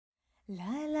La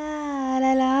la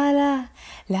la la la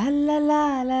la la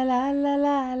la la la la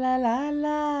la la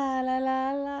la la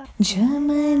la la.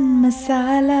 German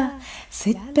masala.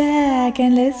 Sit back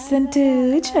and listen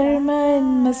to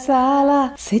German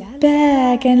masala. Sit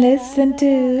back and listen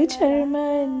to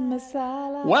German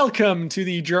masala. Welcome to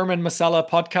the German Masala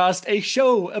podcast, a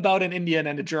show about an Indian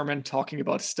and a German talking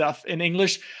about stuff in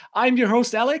English. I'm your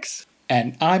host, Alex.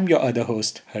 And I'm your other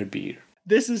host, Harbir.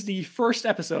 This is the first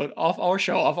episode of our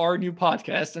show, of our new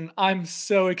podcast, and I'm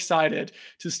so excited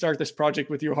to start this project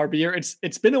with you, Harbir.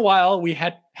 It's been a while. We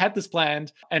had this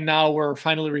planned, and now we're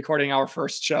finally recording our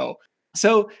first show.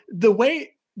 So the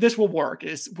way this will work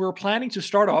is we're planning to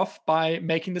start off by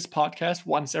making this podcast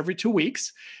once every 2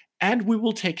 weeks, and we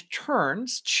will take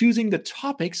turns choosing the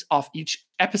topics of each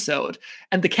episode.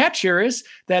 And the catch here is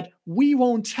that we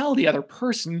won't tell the other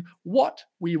person what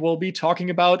we will be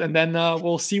talking about, and then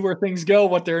we'll see where things go,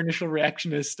 what their initial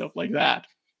reaction is, stuff like that.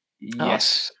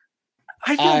 Yes.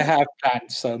 I have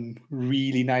planned some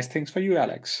really nice things for you,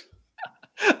 Alex.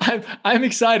 I'm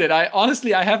excited.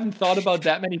 I haven't thought about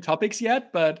that many topics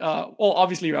yet, but well,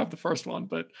 obviously you have the first one,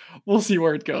 but we'll see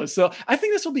where it goes. So I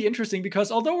think this will be interesting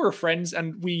because although we're friends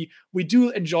and we do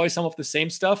enjoy some of the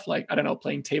same stuff, like I don't know,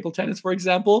 playing table tennis, for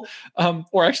example,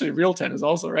 or actually real tennis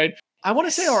also, right? I want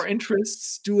to say our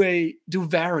interests do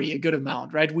vary a good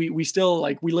amount, right? We still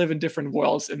we live in different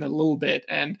worlds in a little bit,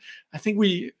 and I think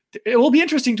it will be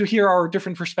interesting to hear our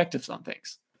different perspectives on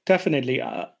things. Definitely.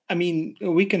 I mean,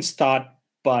 we can start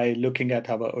by looking at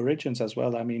our origins as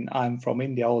well. I mean, I'm from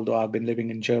India, although I've been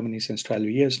living in Germany since 12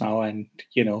 years now and,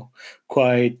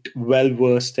 quite well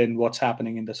versed in what's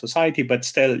happening in the society. But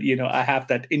still, I have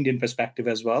that Indian perspective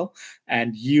as well.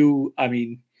 And you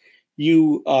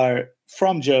are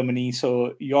from Germany,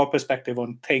 so your perspective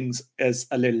on things is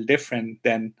a little different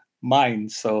than mine.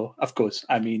 So, of course,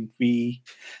 I mean, we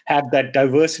have that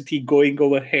diversity going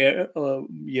over here,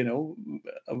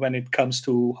 when it comes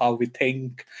to how we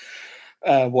think,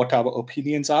 what our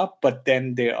opinions are. But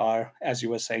then there are, as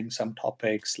you were saying, some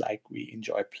topics like we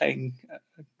enjoy playing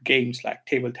games like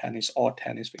table tennis or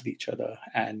tennis with each other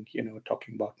and,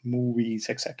 talking about movies,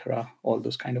 etc. All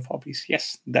those kind of hobbies.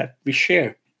 Yes, that we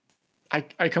share.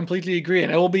 I completely agree.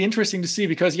 And it will be interesting to see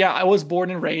because, I was born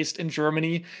and raised in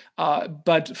Germany,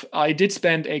 but I did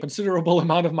spend a considerable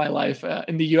amount of my life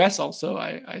in the US also.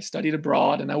 I studied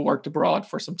abroad and I worked abroad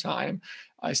for some time.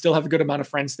 I still have a good amount of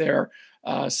friends there.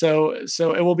 So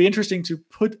it will be interesting to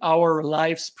put our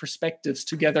lives' perspectives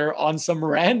together on some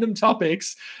random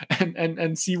topics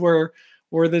and see where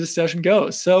the discussion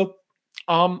goes. So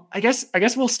I guess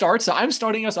we'll start. So I'm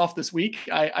starting us off this week.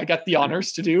 I got the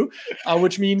honors to do,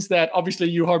 which means that obviously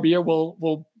you, Harbir,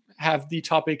 will have the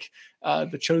topic,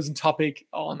 the chosen topic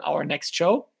on our next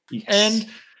show. Yes. And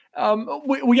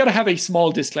we got to have a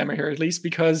small disclaimer here, at least,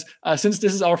 because since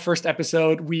this is our first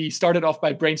episode, we started off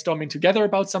by brainstorming together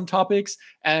about some topics.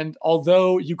 And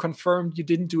although you confirmed you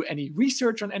didn't do any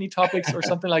research on any topics or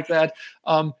something like that,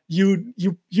 you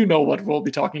know what we'll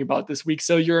be talking about this week.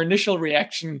 So your initial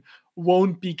reaction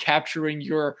won't be capturing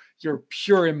your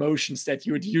pure emotions that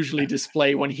you would usually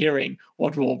display when hearing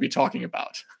what we'll be talking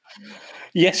about.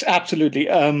 Yes, absolutely.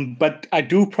 But I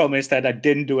do promise that I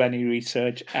didn't do any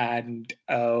research, and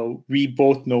we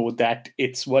both know that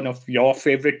it's one of your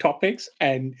favorite topics.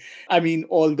 And I mean,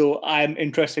 although I'm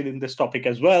interested in this topic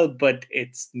as well, but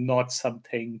it's not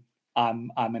something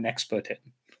I'm an expert in.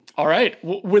 All right.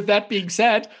 With that being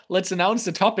said, let's announce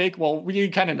the topic. Well, we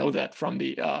kind of know that from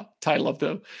the title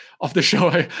of the show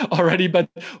already, but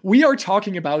we are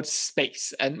talking about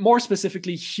space and more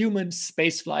specifically human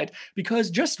spaceflight because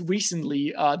just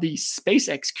recently the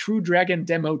SpaceX Crew Dragon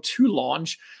Demo 2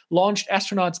 launched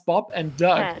astronauts Bob and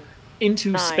Doug 10,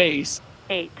 into 9, space.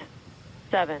 8,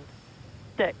 7,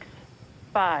 6,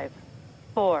 5,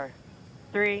 4,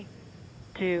 3,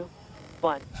 2,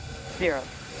 1, 0.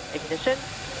 Ignition.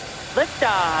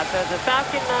 Liftoff of the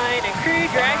Falcon 9 and Crew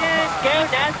Dragon. Go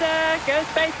NASA, go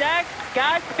SpaceX,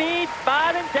 Godspeed,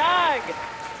 Bob and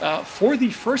Doug. For the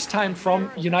first time from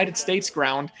United States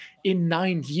ground in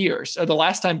 9 years. The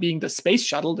last time being the space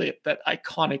shuttle, that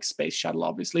iconic space shuttle,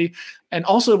 obviously. And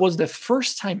also it was the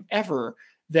first time ever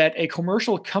that a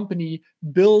commercial company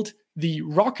built the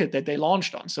rocket that they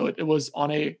launched on. So it was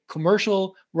on a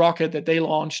commercial rocket that they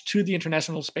launched to the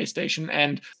International Space Station.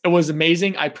 And it was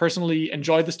amazing. I personally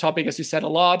enjoyed this topic, as you said, a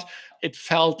lot. It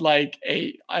felt like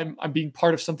I'm being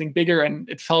part of something bigger, and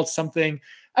it felt something,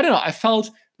 I don't know, I felt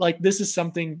like this is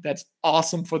something that's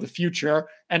awesome for the future.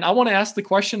 And I want to ask the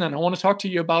question, and I want to talk to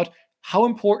you about how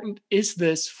important is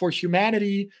this for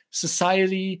humanity,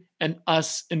 society, and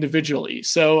us individually?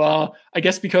 So I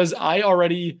guess because I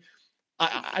already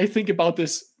I think about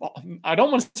this, I don't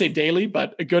want to say daily,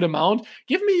 but a good amount.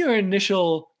 Give me your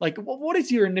initial, like, what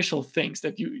is your initial things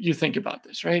that you think about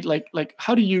this, right? Like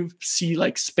how do you see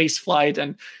like space flight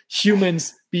and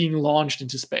humans being launched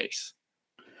into space?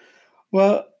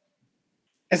 Well,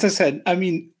 as I said, I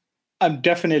mean, I'm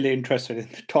definitely interested in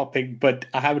the topic, but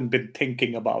I haven't been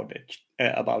thinking about it,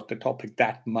 about the topic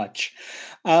that much.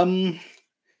 Um,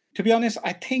 to be honest,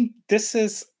 I think this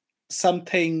is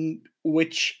something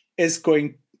which is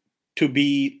going to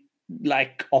be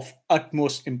like of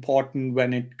utmost important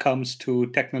when it comes to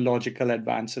technological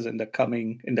advances in the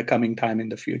coming time in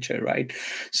the future, right?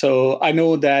 So I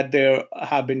know that there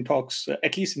have been talks,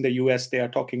 at least in the US, they are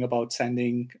talking about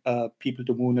sending people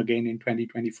to moon again in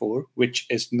 2024, which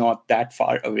is not that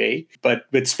far away. But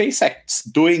with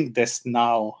SpaceX doing this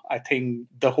now, I think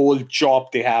the whole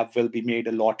job they have will be made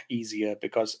a lot easier,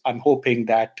 because I'm hoping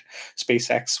that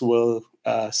SpaceX will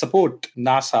support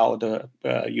NASA or the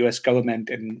US government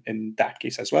in that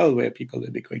case as well, where people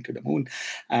will be going to the moon.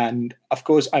 And of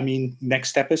course, I mean, next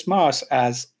step is Mars,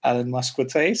 as Elon Musk would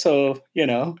say. So,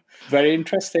 very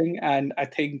interesting. And I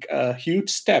think a huge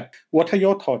step. What are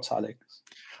your thoughts, Alex?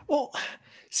 Well,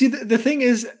 see, the thing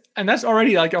is, and that's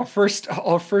already like our first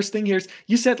thing here is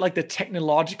you said like the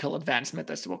technological advancement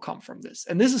that will come from this.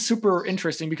 And this is super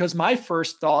interesting because my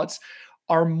first thoughts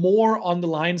are more on the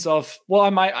lines of, well, I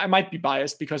might be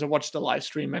biased because I watched the live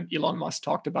stream and Elon Musk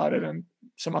talked about it and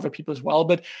some other people as well.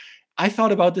 But I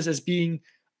thought about this as being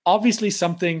obviously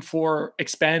something for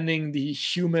expanding the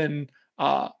human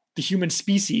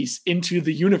species into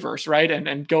the universe, right?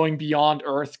 And going beyond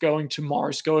Earth, going to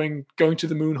Mars, going to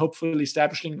the moon, hopefully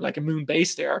establishing like a moon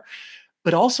base there,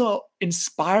 but also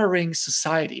inspiring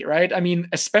society, right? I mean,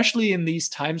 especially in these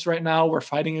times right now, we're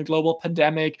fighting a global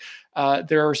pandemic.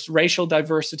 There's racial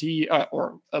diversity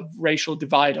or a racial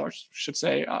divide, or I should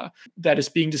say, that is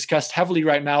being discussed heavily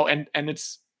right now, and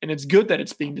it's good that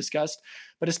it's being discussed.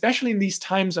 But especially in these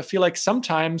times, I feel like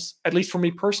sometimes, at least for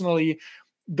me personally,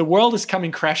 the world is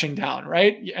coming crashing down,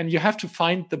 right? And you have to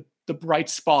find the bright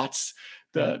spots,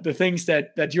 the things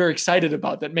that you're excited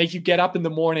about, that make you get up in the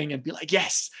morning and be like,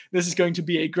 yes, this is going to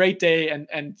be a great day,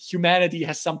 and humanity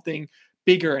has something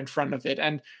bigger in front of it.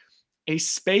 And a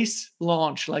space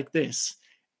launch like this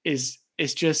is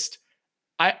just,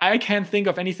 I can't think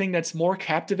of anything that's more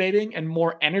captivating and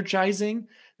more energizing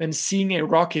than seeing a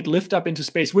rocket lift up into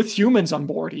space with humans on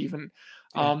board even.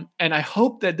 And I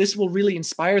hope that this will really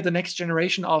inspire the next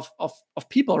generation of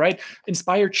people, right?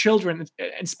 Inspire children,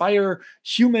 inspire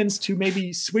humans to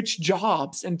maybe switch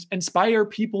jobs, and inspire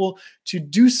people to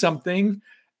do something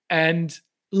and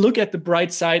look at the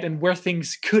bright side and where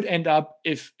things could end up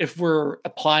if we're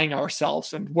applying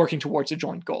ourselves and working towards a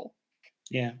joint goal.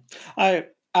 Yeah, I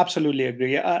absolutely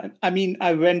agree. I mean,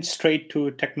 I went straight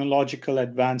to technological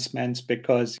advancements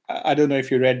because I don't know if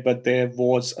you read, but there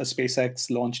was a SpaceX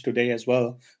launch today as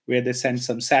well, where they sent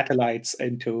some satellites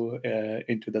into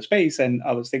the space. And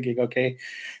I was thinking, okay,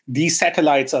 these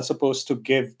satellites are supposed to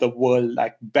give the world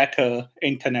like better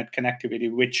internet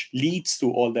connectivity, which leads to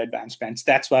all the advancements.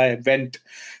 That's why I went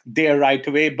there right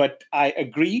away. But I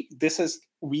agree,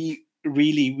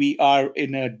 we are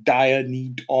in a dire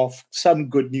need of some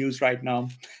good news right now,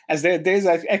 as there's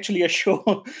actually a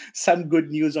show Some Good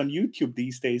News on YouTube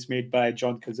these days, made by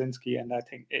John Krasinski, and I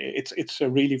think it's a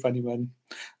really funny one.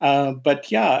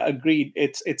 But yeah, agreed,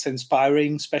 it's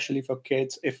inspiring, especially for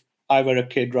kids. If I were a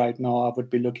kid right now, I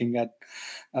would be looking at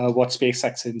what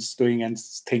SpaceX is doing and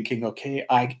thinking, okay,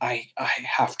 I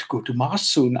have to go to Mars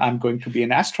soon, I'm going to be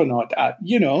an astronaut.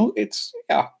 It's,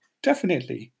 yeah,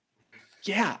 definitely.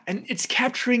 Yeah, and it's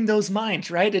capturing those minds,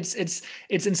 right? It's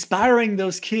inspiring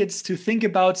those kids to think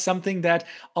about something that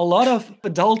a lot of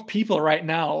adult people right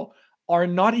now are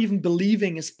not even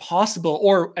believing is possible,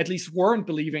 or at least weren't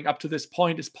believing up to this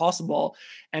point is possible.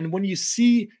 And when you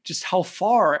see just how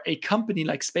far a company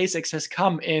like SpaceX has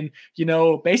come in,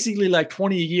 basically like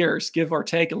 20 years, give or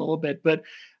take a little bit, but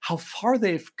how far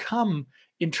they've come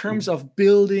in terms of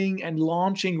building and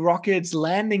launching rockets,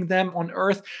 landing them on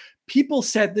Earth. People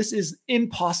said this is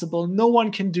impossible, no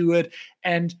one can do it.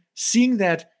 And seeing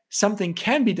that something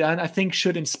can be done, I think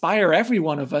should inspire every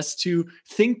one of us to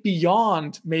think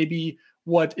beyond maybe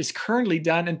what is currently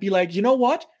done and be like, you know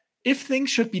what? If things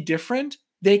should be different,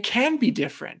 they can be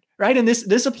different, right? And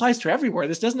this applies to everywhere.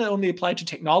 This doesn't only apply to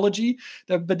technology,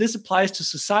 but this applies to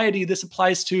society. This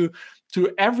applies to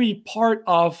every part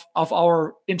of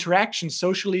our interaction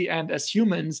socially and as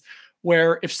humans,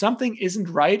 where if something isn't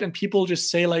right and people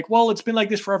just say like, well, it's been like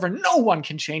this forever, no one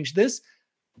can change this,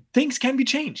 things can be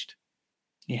changed.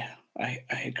 Yeah, I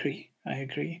agree.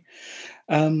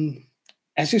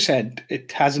 as you said,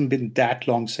 it hasn't been that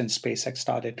long since SpaceX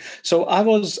started. So I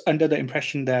was under the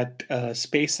impression that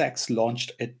SpaceX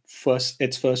launched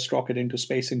its first rocket into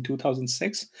space in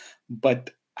 2006.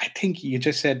 But I think you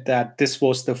just said that this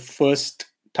was the first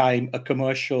time a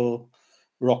commercial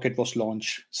rocket was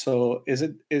launched. So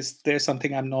is there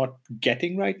something I'm not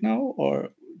getting right now, or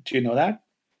do you know that?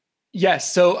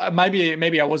 Yes, so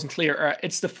maybe I wasn't clear.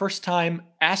 It's the first time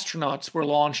astronauts were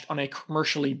launched on a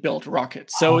commercially built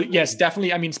rocket. So yes,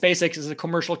 definitely. I mean, SpaceX is a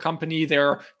commercial company.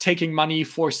 They're taking money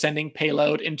for sending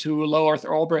payload into low Earth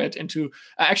orbit. Into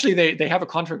actually, they have a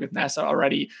contract with NASA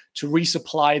already to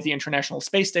resupply the International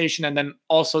Space Station, and then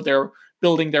also they're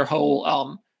building their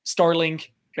whole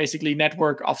Starlink basically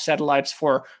network of satellites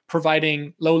for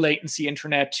providing low latency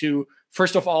internet to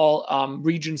first of all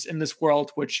regions in this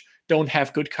world which don't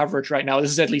have good coverage right now.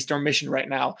 This is at least their mission right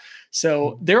now.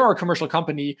 So they're a commercial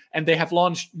company, and they have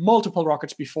launched multiple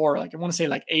rockets before. Like I want to say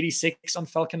like 86 on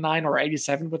Falcon 9 or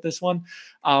 87 with this one.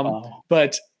 Wow.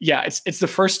 But yeah, it's the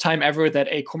first time ever that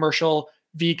a commercial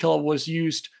vehicle was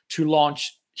used to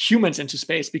launch humans into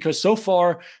space, because so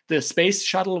far the space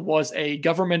shuttle was a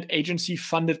government agency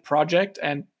funded project,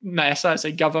 and NASA is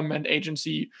a government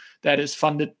agency that is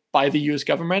funded by the US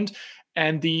government.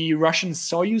 And the Russian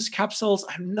Soyuz capsules,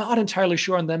 I'm not entirely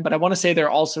sure on them, but I want to say they're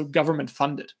also government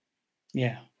funded.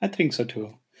 Yeah, I think so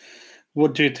too.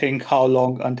 What do you think? How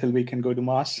long until we can go to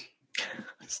Mars?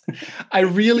 I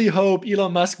really hope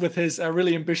Elon Musk, with his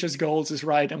really ambitious goals, is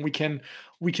right, and we can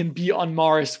be on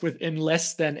Mars within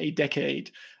less than a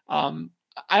decade. I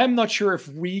am not sure if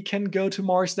we can go to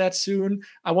Mars that soon.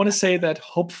 I want to say that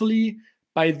hopefully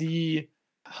maybe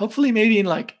in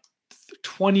like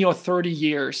 20 or 30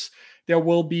 years, there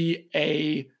will be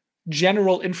a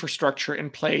general infrastructure in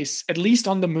place, at least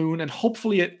on the moon, and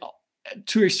hopefully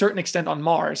to a certain extent on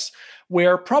Mars,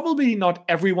 where probably not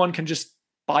everyone can just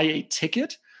buy a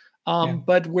ticket,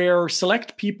 but where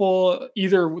select people,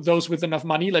 either those with enough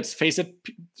money, let's face it,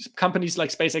 companies like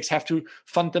SpaceX have to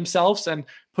fund themselves, and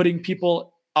putting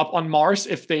people up on Mars,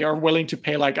 if they are willing to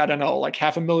pay like, I don't know, like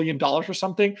 $500,000 or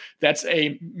something, that's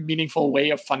a meaningful way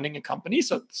of funding a company.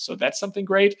 So that's something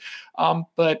great.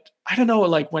 But I don't know,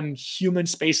 like when human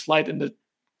space flight in the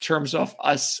terms of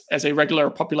us as a regular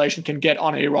population can get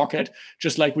on a rocket,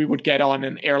 just like we would get on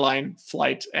an airline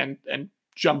flight and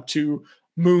jump to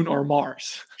moon or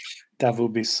Mars. That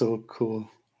would be so cool.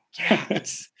 Yeah,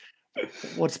 it's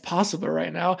what's possible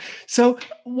right now. So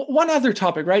one other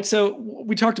topic, right? So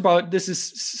we talked about this is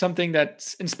something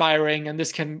that's inspiring, and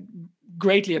this can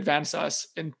greatly advance us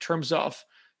in terms of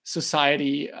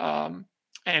society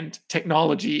and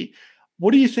technology.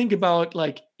 What do you think about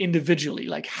like individually?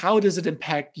 Like, how does it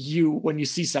impact you when you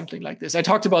see something like this? I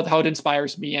talked about how it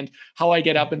inspires me and how I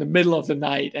get up in the middle of the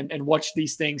night and watch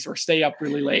these things or stay up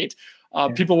really late.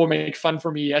 People will make fun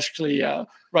for me actually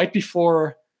right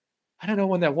before, I don't know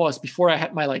when that was, before I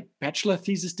had my like bachelor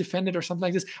thesis defended or something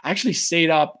like this. I actually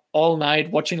stayed up all night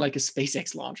watching like a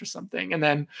SpaceX launch or something, and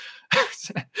then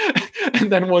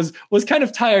was kind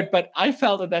of tired, but I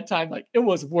felt at that time like it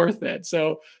was worth it.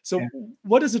 So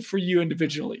what is it for you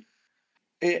individually?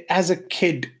 As a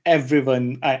kid,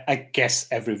 everyone, I guess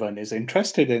everyone is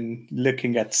interested in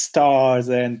looking at stars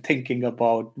and thinking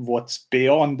about what's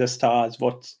beyond the stars,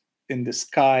 what's in the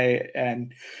sky,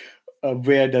 and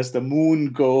where does the moon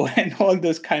go, and all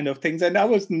those kind of things. And I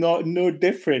was no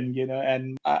different,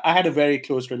 and I had a very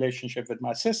close relationship with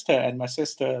my sister, and my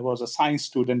sister was a science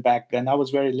student back then. I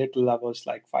was very little. I was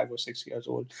like 5 or 6 years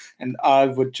old, and I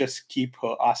would just keep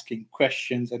her asking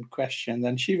questions,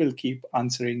 and she will keep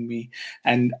answering me.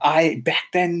 And back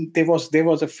then there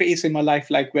was a phase in my life,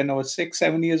 like when I was 6,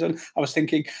 7 years old, I was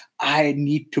thinking I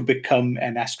need to become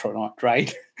an astronaut,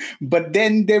 right? But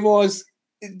then there was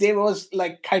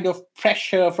like kind of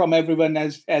pressure from everyone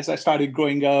as I started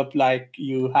growing up, like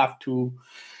you have to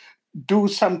do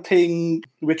something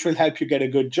which will help you get a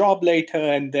good job later.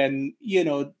 And then,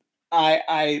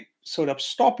 I sort of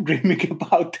stopped dreaming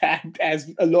about that,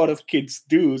 as a lot of kids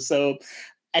do. So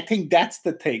I think that's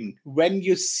the thing. When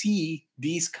you see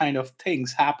these kind of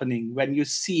things happening, when you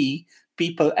see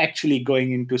people actually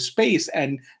going into space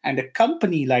and a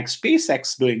company like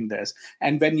SpaceX doing this,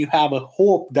 and when you have a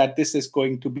hope that this is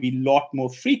going to be a lot more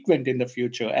frequent in the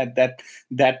future, and that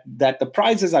the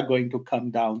prices are going to come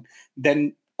down,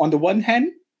 then on the one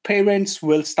hand, parents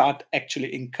will start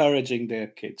actually encouraging their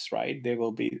kids, right? They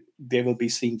will be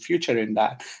seeing future in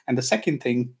that. And the second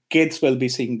thing, kids will be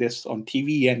seeing this on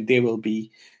TV, and they will be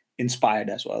inspired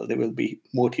as well. They will be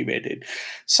motivated.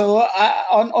 So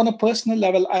on a personal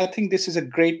level, I think this is a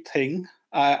great thing.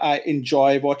 I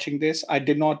enjoy watching this. I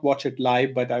did not watch it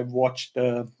live, but I watched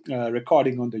the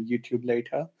recording on the YouTube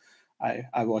later.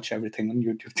 I watch everything on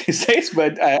YouTube these days,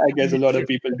 but I guess a lot of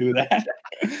people do that.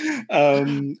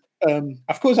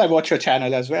 Of course, I watch your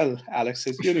channel as well,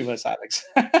 Alex's Universe, Alex.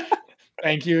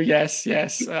 Thank you. Yes,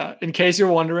 yes. In case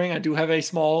you're wondering, I do have a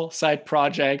small side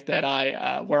project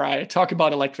that where I talk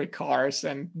about electric cars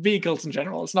and vehicles in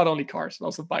general. It's not only cars, but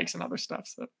also bikes and other stuff.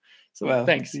 So Well,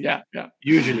 thanks. Yeah.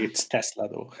 Usually it's Tesla,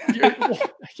 though.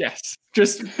 Yes,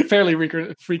 just fairly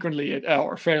frequently,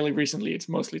 or fairly recently, it's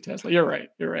mostly Tesla. You're right.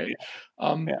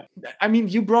 Yeah. I mean,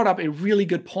 you brought up a really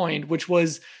good point, which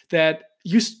was that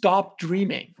you stopped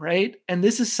dreaming, right? And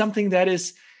this is something that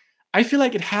is, I feel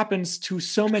like it happens to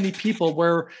so many people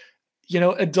where,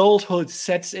 adulthood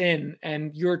sets in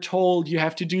and you're told you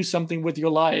have to do something with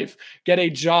your life, get a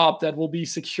job that will be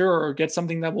secure, get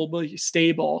something that will be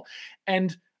stable.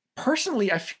 And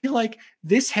personally, I feel like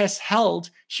this has held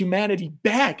humanity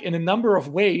back in a number of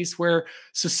ways where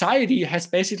society has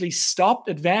basically stopped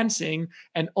advancing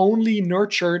and only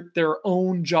nurtured their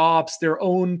own jobs, their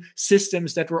own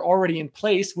systems that were already in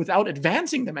place without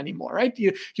advancing them anymore, right?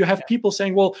 You have people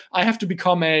saying, well, I have to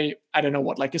become a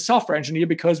software engineer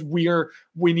because we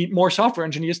need more software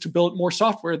engineers to build more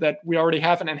software that we already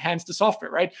have and enhance the software,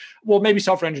 right? Well, maybe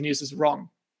software engineers is the wrong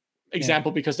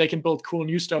example because they can build cool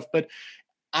new stuff, but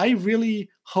I really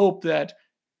hope that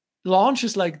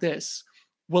launches like this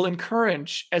will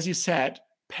encourage, as you said,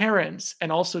 parents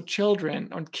and also children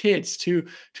and kids to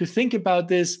think about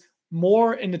this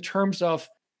more in the terms of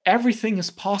everything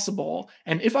is possible.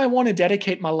 And if I want to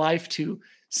dedicate my life to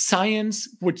science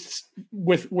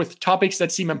with topics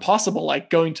that seem impossible, like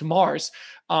going to Mars,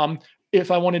 if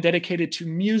I want to dedicate it to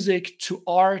music, to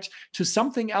art, to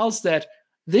something else, that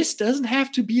this doesn't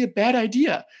have to be a bad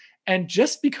idea. And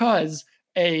just because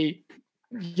a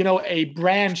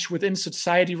branch within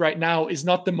society right now is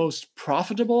not the most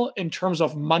profitable in terms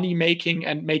of money making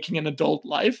and making an adult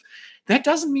life, that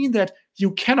doesn't mean that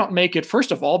you cannot make it,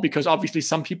 first of all, because obviously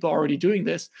some people are already doing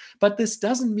this, but this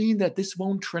doesn't mean that this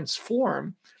won't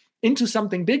transform into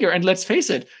something bigger. And let's face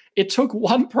it, it took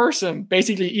one person,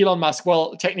 basically Elon Musk.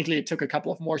 Well, technically it took a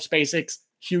couple of more. SpaceX,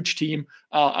 huge team.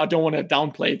 I don't want to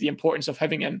downplay the importance of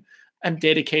having a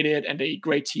dedicated and a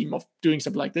great team of doing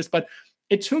something like this, but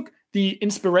it took the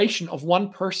inspiration of one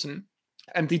person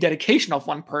and the dedication of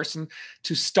one person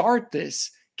to start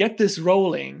this, get this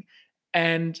rolling.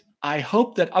 And I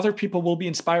hope that other people will be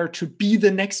inspired to be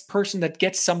the next person that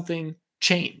gets something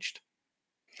changed.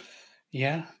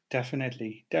 Yeah,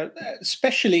 definitely.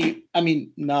 Especially, I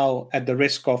mean, now at the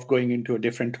risk of going into a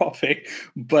different topic,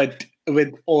 but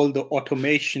with all the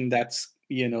automation that's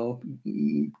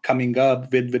coming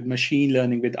up with machine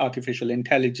learning, with artificial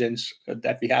intelligence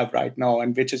that we have right now,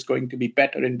 and which is going to be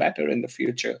better and better in the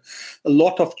future, a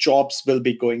lot of jobs will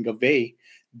be going away.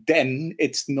 Then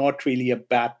it's not really a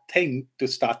bad thing to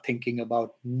start thinking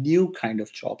about new kind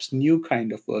of jobs, new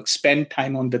kind of work, spend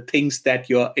time on the things that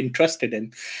you're interested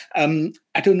in.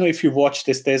 I don't know if you watched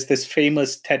this. There's this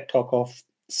famous TED Talk of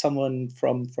someone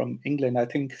from England. I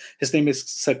think his name is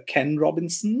Sir Ken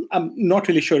Robinson. I'm not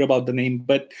really sure about the name,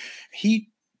 but he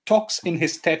talks in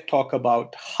his TED Talk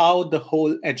about how the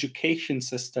whole education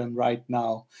system right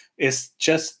now is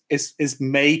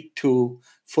made to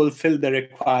fulfill the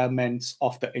requirements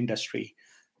of the industry.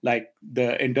 Like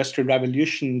the Industrial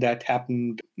Revolution that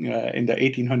happened in the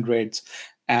 1800s,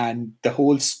 and the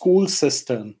whole school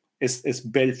system is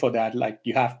built for that. Like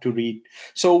you have to read.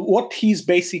 So what he's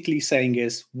basically saying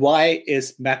is, why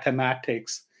is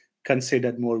mathematics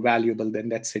considered more valuable than,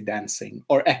 let's say, dancing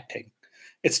or acting?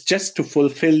 It's just to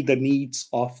fulfill the needs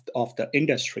of the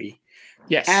industry.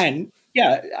 Yes. And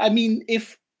yeah, I mean,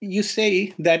 if you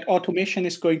say that automation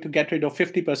is going to get rid of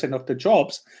 50% of the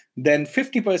jobs, then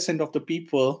 50% of the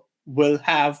people will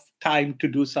have time to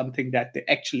do something that they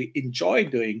actually enjoy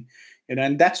doing.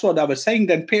 And that's what I was saying.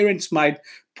 Then parents might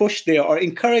push or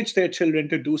encourage their children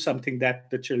to do something that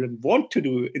the children want to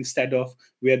do instead of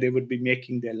where they would be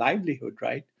making their livelihood,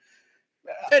 right?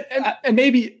 And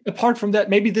maybe apart from that,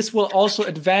 maybe this will also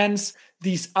advance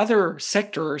these other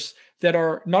sectors that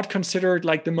are not considered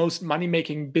like the most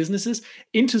money-making businesses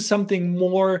into something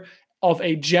more of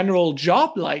a general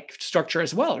job-like structure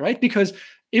as well, right? Because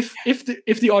if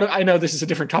the auto, I know this is a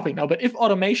different topic now, but if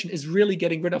automation is really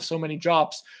getting rid of so many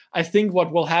jobs, I think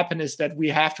what will happen is that we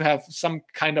have to have some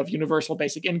kind of universal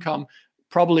basic income,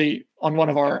 probably on one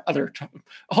of our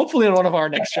hopefully on one of our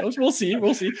next shows. We'll see.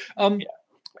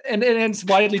 And it's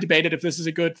widely debated if this is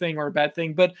a good thing or a bad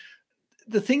thing. But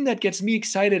the thing that gets me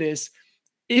excited is,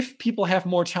 if people have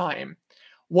more time,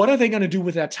 what are they going to do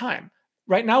with that time?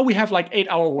 Right now, we have like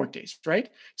 8-hour workdays, right?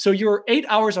 So your 8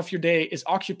 hours of your day is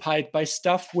occupied by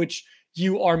stuff which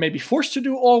you are maybe forced to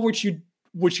do, or which you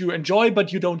which you enjoy,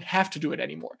 but you don't have to do it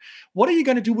anymore. What are you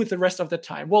going to do with the rest of the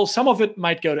time? Well, some of it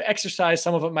might go to exercise,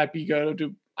 some of it might be go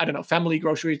to, I don't know, family,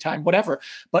 grocery time, whatever.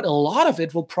 But a lot of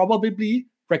it will probably be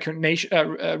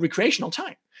recreational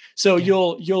time. So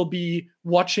you'll be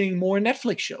watching more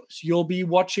Netflix shows. You'll be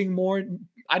watching more,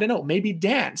 I don't know, maybe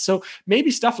dance. So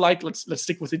maybe stuff like, let's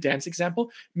stick with the dance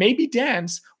example. Maybe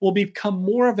dance will become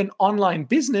more of an online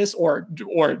business or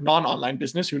non-online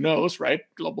business. Who knows, right?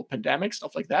 Global pandemic,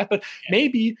 stuff like that. But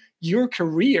maybe your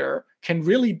career can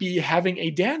really be having a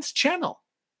dance channel,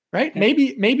 right?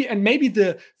 Maybe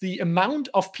the amount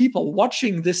of people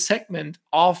watching this segment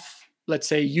of, let's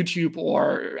say, YouTube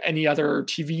or any other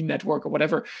TV network or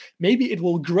whatever, maybe it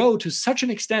will grow to such an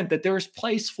extent that there is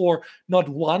place for not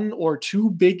one or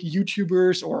two big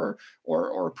YouTubers or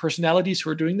personalities who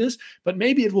are doing this, but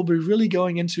maybe it will be really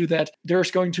going into that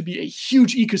there's going to be a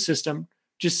huge ecosystem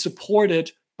just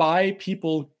supported by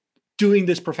people doing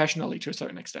this professionally to a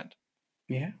certain extent.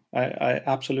 Yeah, I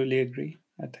absolutely agree.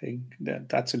 I think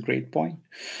that's a great point.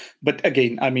 But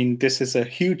again, I mean, this is a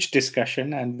huge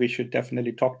discussion, and we should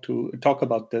definitely talk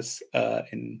about this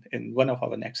in one of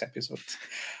our next episodes.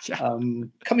 Yeah.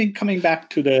 Coming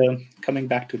back to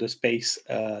the space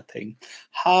thing,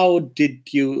 how did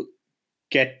you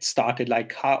get started?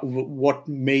 Like, what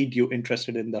made you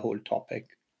interested in the whole topic?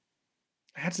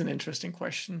 That's an interesting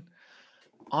question.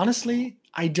 Honestly,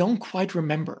 I don't quite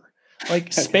remember.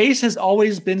 Like, space has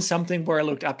always been something where I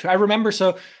looked up to. I remember,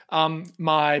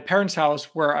 my parents' house,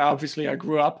 where obviously I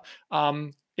grew up,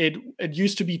 it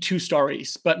used to be 2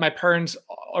 stories, but my parents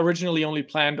originally only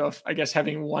planned of, I guess,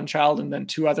 having one child, and then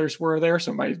 2 others were there.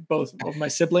 So both of my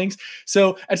siblings.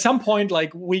 So at some point,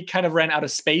 like, we kind of ran out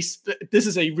of space. This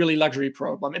is a really luxury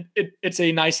problem. It's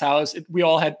a nice house. We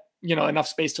all had, enough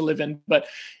space to live in. But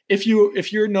if you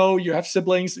have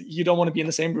siblings, you don't want to be in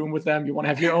the same room with them. You want to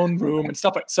have your own room and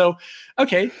stuff like that. So,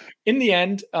 okay. In the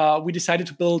end, we decided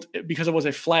to build, because it was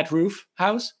a flat roof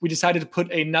house, we decided to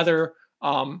put another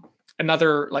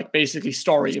like basically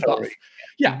story above.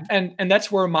 Yeah. And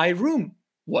that's where my room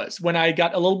was when I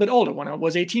got a little bit older, when I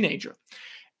was a teenager.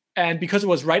 And because it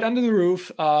was right under the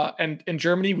roof, and in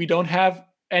Germany, we don't have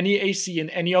any AC in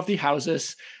any of the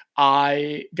houses,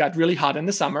 I got really hot in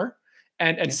the summer.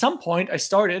 And at some point, I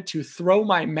started to throw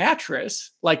my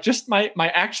mattress, like just my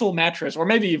actual mattress, or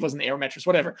maybe it was an air mattress,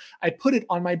 whatever. I put it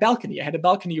on my balcony. I had a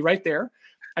balcony right there.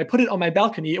 I put it on my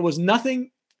balcony. It was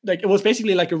nothing, like, it was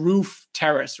basically like a roof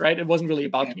terrace, right? It wasn't really a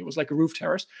balcony. It was like a roof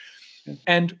terrace.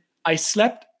 And I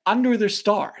slept under the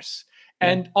stars.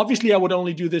 And obviously, I would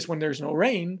only do this when there's no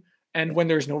rain. And when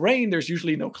there's no rain, there's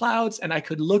usually no clouds. And I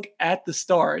could look at the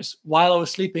stars while I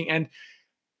was sleeping. And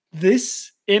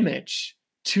this image,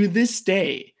 to this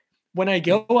day, when I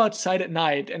go outside at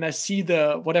night and I see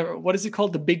what is it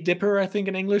called? The Big Dipper, I think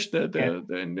in English,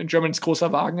 in German, it's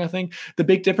Großer Wagen, I think, the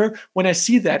Big Dipper. When I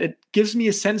see that, it gives me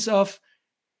a sense of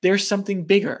there's something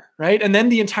bigger, right? And then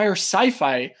the entire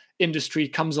sci-fi industry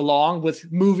comes along with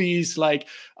movies like,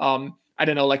 I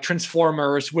don't know, like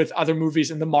Transformers, with other movies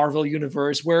in the Marvel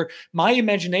universe, where my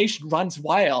imagination runs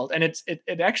wild. And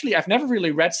it actually, I've never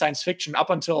really read science fiction up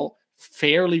until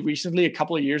fairly recently, a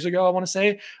couple of years ago, I want to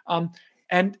say.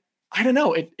 And I don't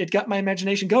know, it got my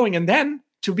imagination going. And then,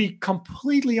 to be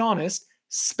completely honest,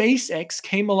 SpaceX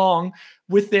came along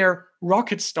with their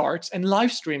rocket starts and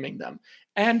live streaming them.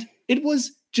 And it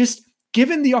was just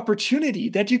given the opportunity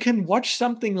that you can watch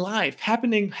something live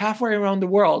happening halfway around the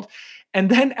world.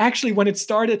 And then actually when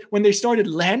they started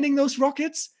landing those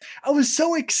rockets, I was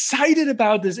so excited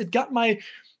about this. It got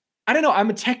I don't know, I'm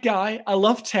a tech guy. I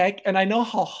love tech, and I know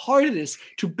how hard it is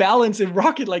to balance a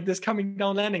rocket like this coming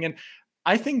down, landing. And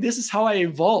I think this is how I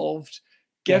evolved.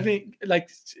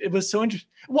 It was so interesting.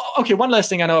 Well, okay, one last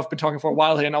thing. I know I've been talking for a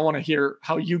while here, and I want to hear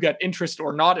how you got interested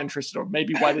or not interested, or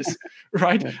maybe why this,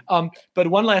 right? But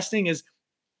one last thing is,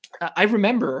 I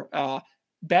remember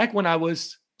back when I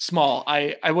was small,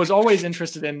 I was always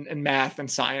interested in math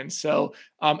and science. So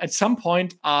at some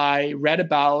point, I read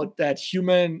about that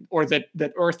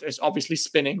that Earth is obviously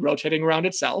spinning, rotating around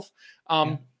itself.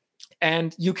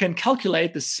 And you can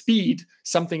calculate the speed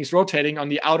something is rotating on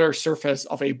the outer surface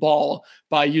of a ball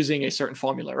by using a certain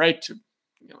formula, right?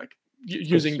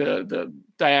 Using the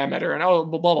diameter and blah,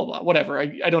 blah, blah, blah, whatever.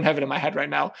 I don't have it in my head right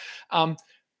now.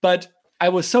 But I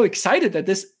was so excited that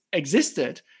this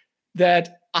existed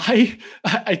that I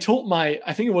told I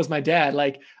think it was my dad,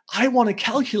 like, I want to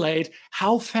calculate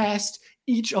how fast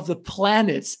each of the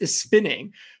planets is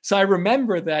spinning. So I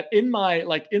remember that in my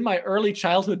early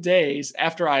childhood days,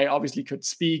 after I obviously could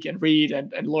speak and read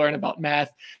and learn about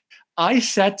math, I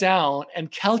sat down and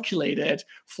calculated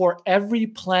for every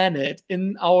planet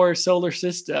in our solar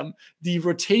system the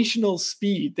rotational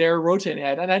speed they're rotating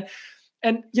at,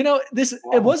 and this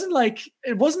Wow. it wasn't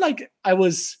like I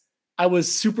was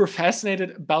super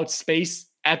fascinated about space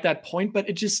at that point, but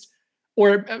it just,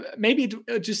 or maybe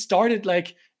it just started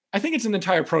like, I think it's an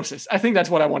entire process. I think that's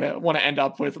what I want to end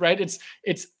up with, right?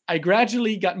 It's I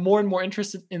gradually got more and more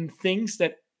interested in things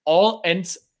that all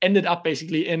ended up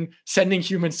basically in sending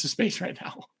humans to space right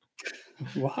now.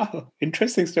 Wow,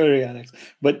 interesting story, Alex.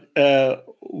 But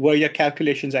were your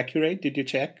calculations accurate? Did you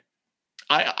check?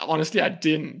 I honestly, I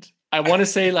didn't. I want to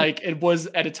say like it was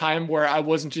at a time where I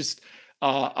wasn't just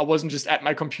at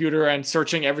my computer and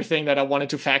searching everything that I wanted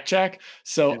to fact check.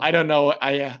 So Yeah. I don't know.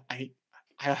 I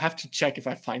have to check if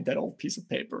I find that old piece of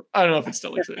paper. I don't know if it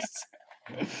still exists.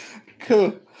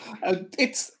 Cool.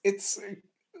 It's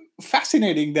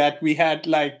fascinating that we had,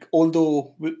 like,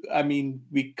 although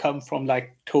we come from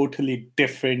like totally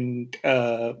different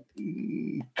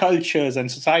cultures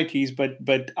and societies,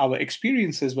 but our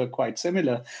experiences were quite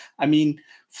similar. I mean,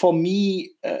 for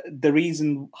me, the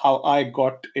reason how I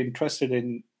got interested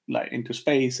into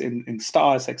space, in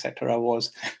stars, etc.,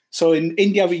 was, so in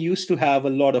India we used to have a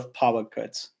lot of power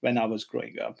cuts when I was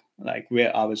growing up, like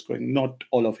where I was growing. Not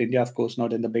all of India, of course,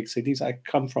 not in the big cities. I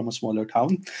come from a smaller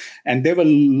town, and there were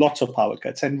lots of power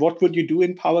cuts. And what would you do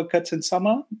in power cuts in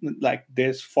summer? Like,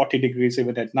 there's 40 degrees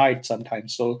even at night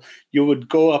sometimes, so you would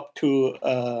go up to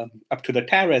the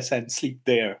terrace and sleep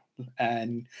there.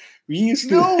 And we used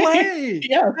to No way.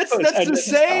 yeah, of That's course, the under the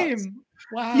stars. same.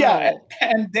 Wow. Yeah,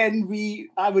 and then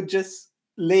I would just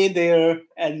lay there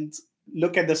and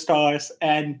look at the stars,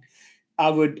 and I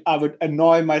would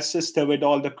annoy my sister with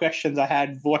all the questions I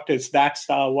had. What is that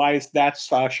star? Why is that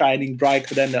star shining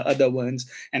brighter than the other ones?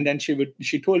 And then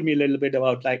she told me a little bit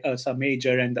about like Ursa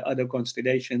Major and the other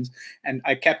constellations, and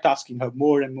I kept asking her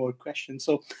more and more questions.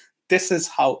 So this is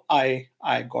how I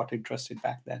got interested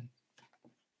back then.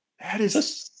 That is so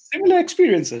similar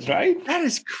experiences, right? That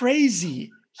is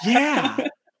crazy. Yeah.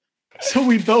 So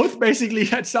we both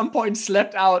basically at some point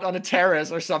slept out on a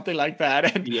terrace or something like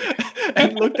that, and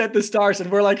and looked at the stars,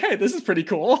 and we're like, "Hey, this is pretty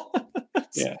cool."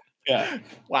 Yeah.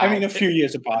 Wow. I mean, a few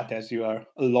years apart, as you are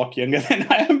a lot younger than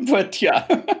I am, but yeah.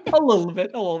 a little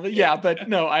bit. Yeah, but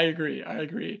no, I agree.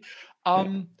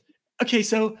 Okay,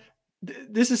 so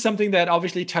this is something that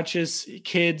obviously touches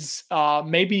kids,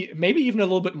 maybe even a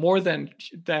little bit more than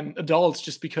adults,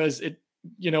 just because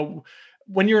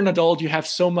when you're an adult, you have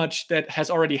so much that has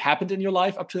already happened in your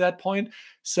life up to that point.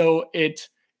 So it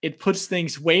puts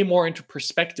things way more into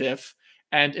perspective.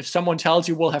 And if someone tells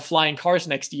you we'll have flying cars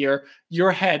next year,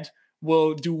 your head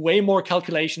will do way more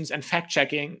calculations and fact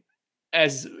checking,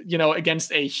 as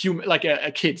against a human, like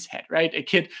a kid's head, right? A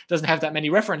kid doesn't have that many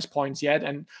reference points yet,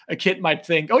 and a kid might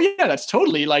think, oh yeah, that's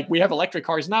totally, like, we have electric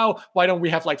cars now, why don't we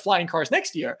have like flying cars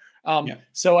next year?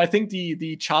 So I think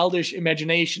the childish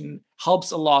imagination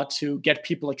helps a lot to get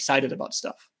people excited about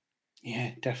stuff.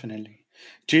 Yeah, definitely.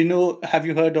 Have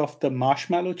you heard of the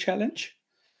marshmallow challenge?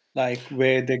 Like,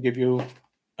 where they give you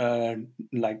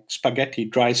like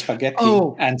dry spaghetti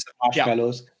and some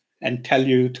marshmallows, and tell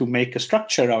you to make a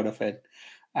structure out of it.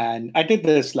 And I did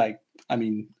this, I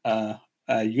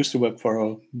used to work for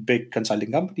a big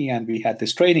consulting company, and we had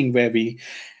this training where we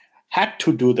had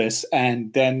to do this.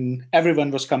 And then everyone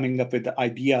was coming up with the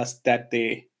ideas that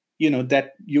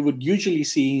that you would usually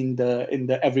see in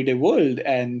the everyday world.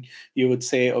 And you would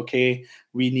say, okay,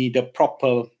 we need a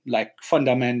proper like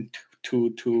fundament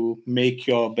to make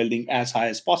your building as high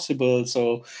as possible.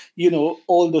 So,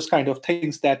 all those kind of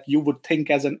things that you would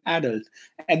think as an adult.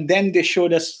 And then they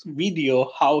showed us video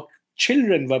how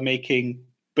children were making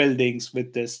buildings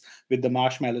with the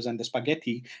marshmallows and the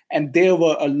spaghetti, and they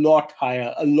were a lot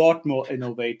higher, a lot more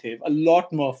innovative, a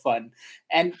lot more fun.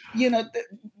 And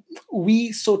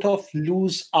we sort of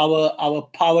lose our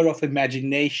power of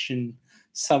imagination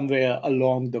somewhere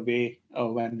along the way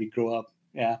when we grow up.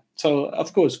 Yeah. So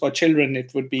of course, for children,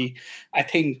 it would be, I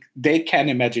think they can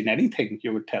imagine anything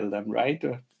you would tell them, right?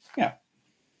 Yeah.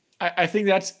 I think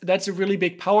that's a really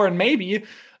big power. And maybe,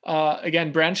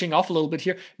 again, branching off a little bit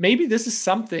here, maybe this is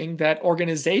something that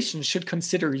organizations should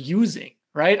consider using,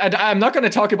 right? I'm not going to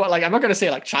talk about, like, I'm not going to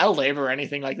say like child labor or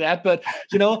anything like that, but,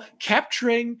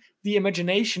 capturing the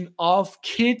imagination of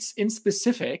kids in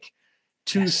specific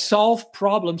to solve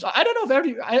problems. I don't know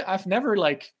if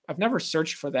I've never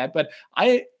searched for that, but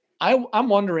I'm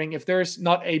wondering if there's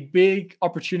not a big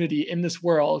opportunity in this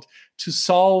world to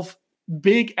solve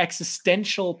big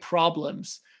existential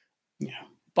problems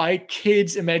by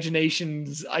kids'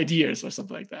 imaginations, ideas, or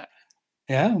something like that.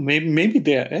 Yeah, maybe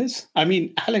there is. I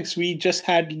mean, Alex, we just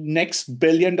had next $1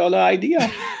 billion idea.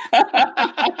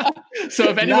 So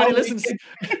if now anybody we listens, can,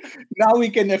 now we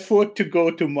can afford to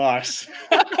go to Mars.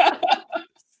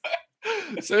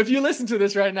 so if you listen to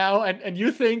this right now and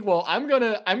you think, well, I'm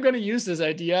gonna use this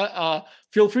idea,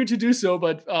 feel free to do so,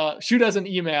 but shoot us an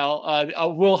email.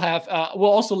 We'll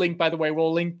also link, by the way,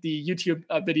 we'll link the YouTube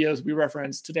videos we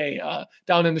referenced today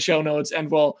down in the show notes,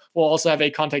 and we'll also have a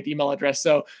contact email address.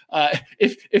 So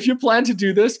if you plan to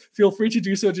do this, feel free to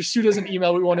do so. Just shoot us an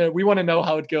email. We want to know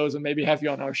how it goes and maybe have you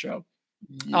on our show.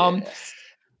 Yes.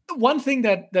 One thing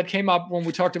that came up when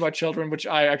we talked about children, which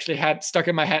I actually had stuck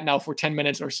in my head now for 10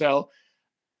 minutes or so,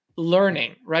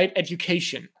 learning, right?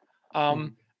 Education.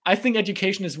 I think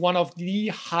education is one of the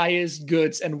highest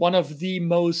goods and one of the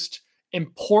most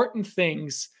important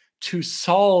things to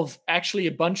solve actually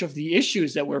a bunch of the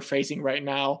issues that we're facing right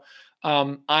now.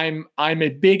 I'm a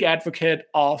big advocate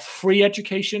of free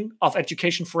education, of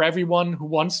education for everyone who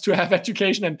wants to have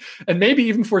education, and maybe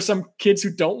even for some kids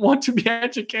who don't want to be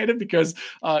educated, because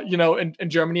in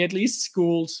Germany at least,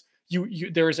 schools,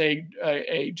 there is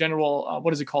a general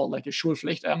what is it called, like a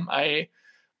Schulpflicht.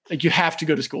 Like you have to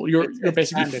go to school. You're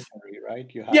basically mandatory, right?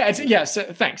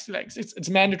 Thanks. It's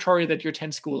mandatory that you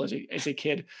attend school as a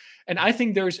kid, and I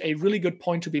think there's a really good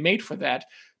point to be made for that.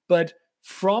 But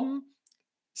from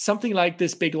something like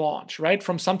this big launch, right?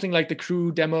 From something like the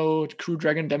Crew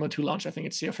Dragon Demo 2 launch, I think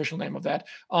it's the official name of that.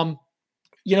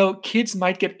 Kids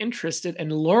might get interested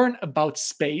and learn about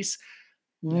space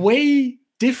way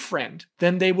different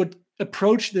than they would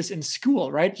approach this in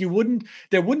school, right?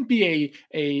 There wouldn't be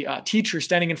a teacher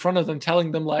standing in front of them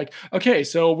telling them like, okay,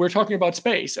 so we're talking about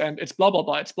space and it's blah blah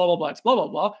blah, it's blah blah blah, it's blah blah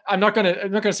blah. I'm not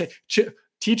gonna say,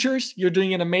 teachers, you're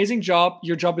doing an amazing job.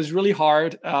 Your job is really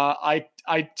hard.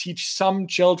 I teach some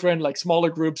children, like smaller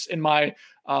groups, in my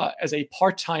as a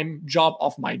part-time job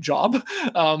of my job,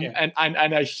 and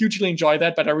I hugely enjoy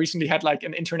that. But I recently had like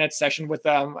an internet session with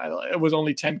them. It was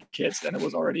only 10 kids, and it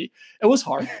was hard. It was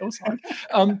hard.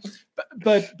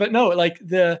 But no,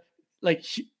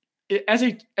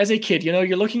 as a kid,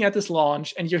 you're looking at this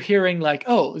launch and you're hearing like,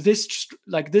 oh,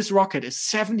 this rocket is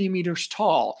 70 meters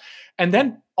tall, and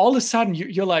then all of a sudden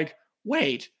you're like,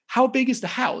 wait, how big is the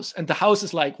house? And the house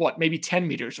is like, what, maybe 10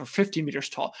 meters or 15 meters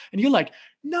tall. And you're like,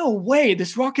 no way,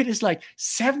 this rocket is like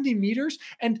 70 meters.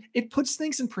 And it puts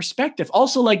things in perspective.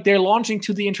 Also, like, they're launching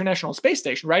to the International Space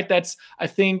Station, right? That's, I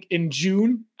think, in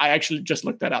June. I actually just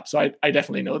looked that up, so I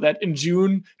definitely know that. In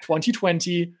June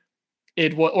 2020,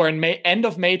 it was, or in end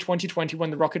of May 2020,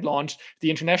 when the rocket launched, the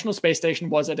International Space Station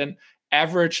was at an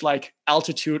average like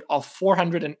altitude of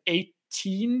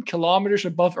 418 kilometers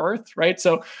above Earth, right?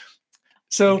 So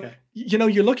okay.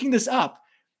 You're looking this up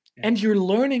and you're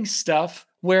learning stuff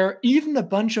where even a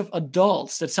bunch of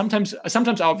adults that sometimes I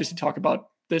obviously talk about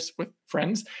this with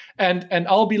friends, and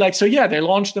I'll be like, so yeah, they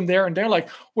launched them there, and they're like,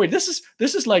 wait, this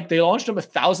is like they launched them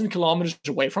 1,000 kilometers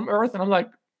away from Earth, and I'm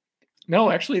like, no,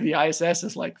 actually the ISS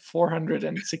is like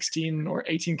 416 or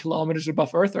 18 kilometers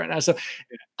above Earth right now. So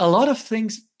a lot of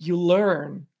things you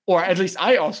learn, or at least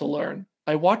I also learn,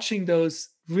 by watching those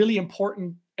really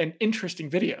important and interesting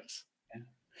videos.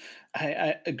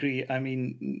 I agree. I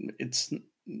mean, it's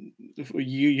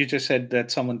you just said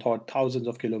that someone thought thousands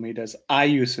of kilometers. I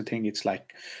used to think it's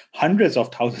like hundreds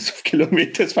of thousands of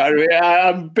kilometers far away.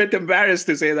 I'm a bit embarrassed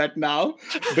to say that now,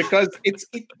 because it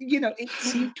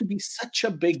seemed to be such a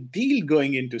big deal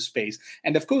going into space.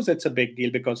 And of course, it's a big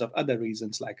deal because of other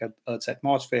reasons, like Earth's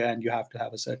atmosphere, and you have to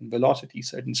have a certain velocity,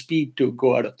 certain speed to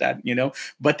go out of that,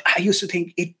 But I used to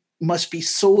think it must be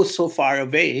so far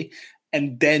away.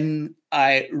 And then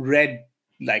I read,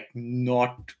 like,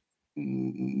 not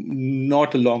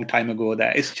a long time ago,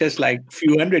 that it's just like a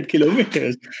few hundred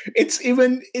kilometers.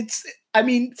 I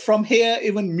mean, from here,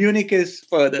 even Munich is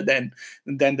further than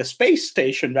the space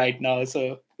station right now.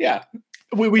 So yeah.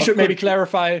 We should maybe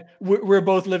clarify, we're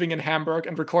both living in Hamburg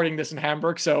and recording this in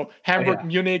Hamburg. So Hamburg,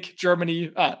 Munich,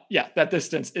 Germany, that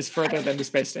distance is further than the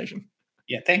space station.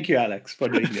 Yeah, thank you, Alex, for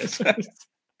doing this.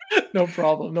 No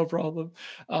problem.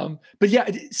 But yeah,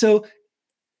 so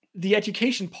the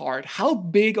education part, how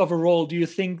big of a role do you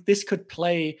think this could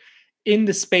play in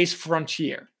the space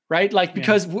frontier, right? Like,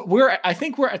 because I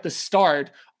think we're at the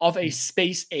start of a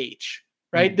space age,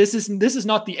 right? This is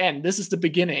not the end. This is the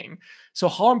beginning. So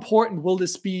how important will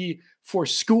this be for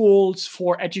schools,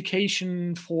 for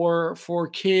education, for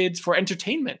kids, for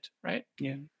entertainment, right?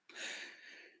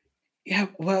 Yeah,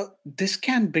 well, this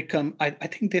can become, I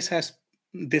think this has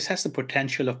the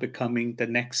potential of becoming the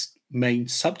next main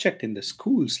subject in the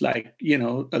schools. Like,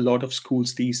 a lot of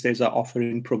schools these days are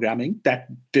offering programming. That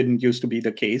didn't used to be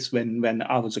the case when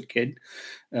I was a kid.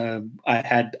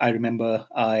 I remember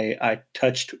I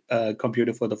touched a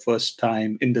computer for the first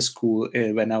time in the school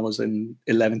when I was in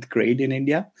 11th grade in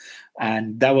India.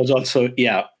 And that was also,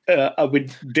 we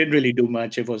didn't really do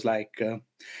much. It was like,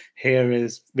 here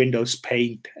is Windows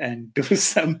Paint and do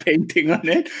some painting on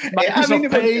it. Microsoft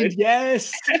it was Paint, good.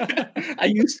 yes. I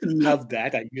used to love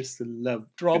that. I used to love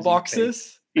Draw using Paint.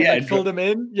 boxes and Yeah, like fill them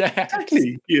in. Yeah,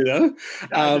 exactly. Yeah,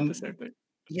 I did the same thing.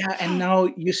 Yeah, and now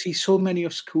you see so many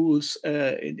of schools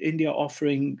in India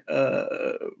offering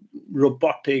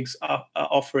robotics,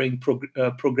 offering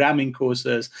programming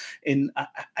courses.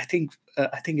 I think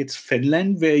it's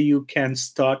Finland where you can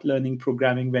start learning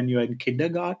programming when you're in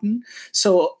kindergarten.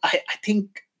 So I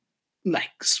think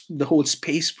like the whole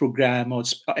space program or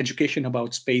education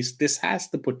about space, this has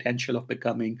the potential of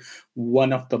becoming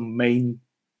one of the main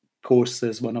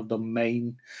courses, one of the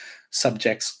main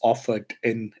subjects offered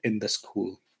in the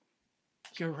school.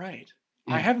 You're right.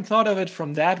 Yeah. I haven't thought of it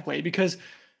from that way because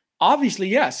obviously,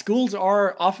 yeah, schools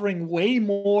are offering way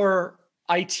more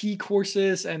IT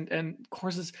courses and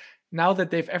courses now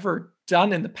that they've ever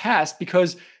done in the past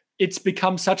because it's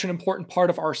become such an important part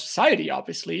of our society,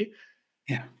 obviously.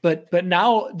 Yeah. But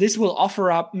now this will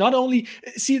offer up not only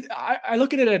see, I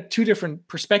look at it at two different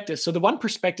perspectives. So the one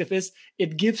perspective is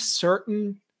it gives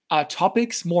certain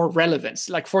topics more relevance,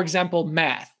 like for example,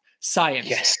 math, science,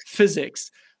 Yes. physics,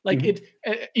 like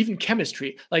even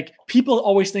chemistry. Like people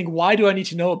always think, why do I need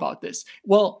to know about this?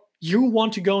 Well, you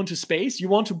want to go into space, you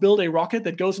want to build a rocket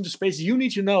that goes into space, you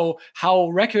need to know how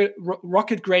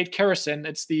rocket grade kerosene,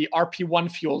 it's the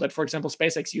RP1 fuel that, for example,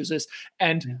 SpaceX uses,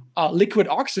 and liquid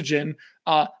oxygen,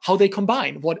 how they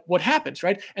combine, what happens,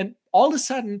 right? And all of a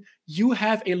sudden, you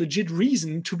have a legit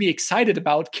reason to be excited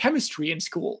about chemistry in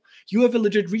school. You have a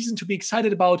legit reason to be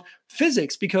excited about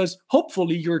physics because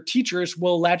hopefully your teachers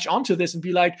will latch onto this and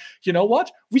be like, you know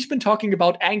what? We've been talking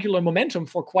about angular momentum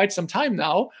for quite some time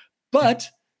now, but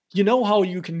you know how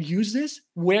you can use this,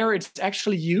 where it's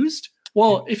actually used?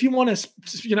 Well, if you want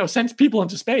to, send people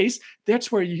into space, that's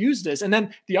where you use this. And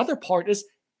then the other part is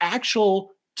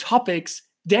actual topics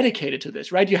dedicated to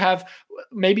this, right?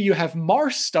 Maybe you have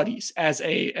Mars studies as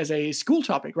a school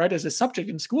topic, right? As a subject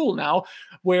in school now,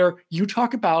 where you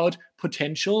talk about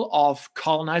potential of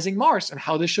colonizing Mars and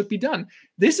how this should be done.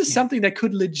 This is something that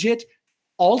could legit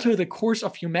alter the course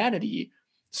of humanity.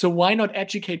 So why not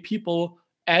educate people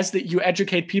as that you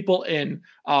educate people in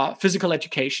physical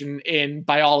education, in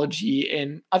biology,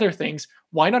 in other things?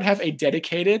 Why not have a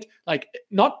dedicated, like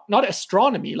not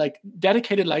astronomy, like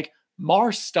dedicated like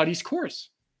Mars studies course?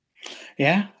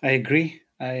 Yeah, I agree.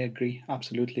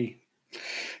 Absolutely.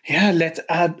 Yeah, let's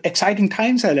exciting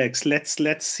times, Alex.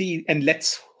 Let's see and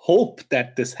let's hope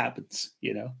that this happens.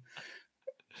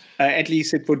 At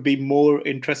least it would be more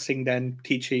interesting than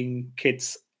teaching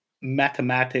kids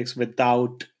mathematics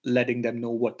without letting them know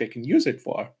what they can use it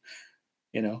for,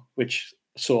 which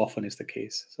so often is the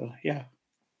case. So yeah,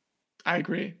 I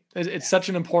agree. It's such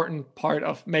an important part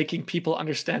of making people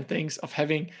understand things, of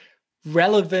having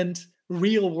relevant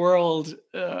real world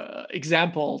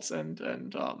examples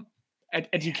and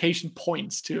education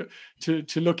points to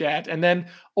look at. And then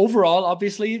overall,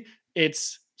 obviously,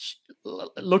 it's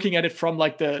looking at it from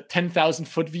like the 10,000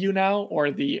 foot view now, or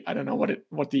the, I don't know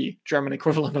what the German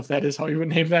equivalent of that is, how you would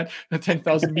name that, the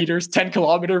 10,000 meters,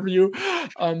 10-kilometer view.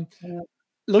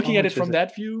 Looking at it from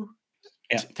that view,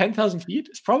 10,000 feet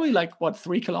is probably like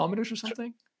 3 kilometers or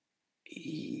something.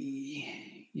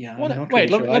 Yeah.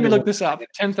 Wait, let me look this up.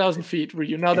 10,000 feet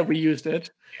view, now that we used it.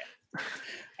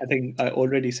 I think I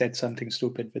already said something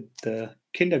stupid with the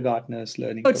kindergartners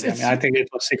learning programming. I think it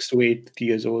was 6 to 8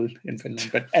 years old in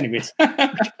Finland. But anyways.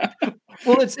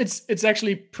 Well, it's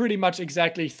actually pretty much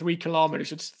exactly 3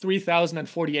 kilometers. It's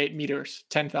 3,048 meters,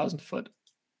 10,000 foot.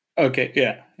 Okay,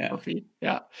 yeah. Feet,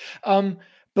 yeah.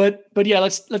 But yeah,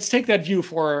 let's take that view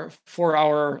for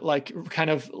our like kind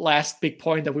of last big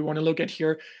point that we want to look at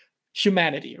here.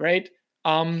 Humanity, right?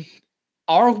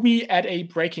 Are we at a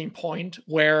breaking point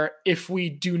where if we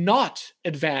do not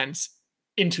advance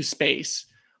into space,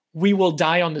 we will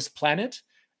die on this planet?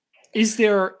 Is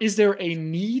there a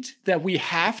need that we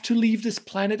have to leave this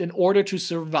planet in order to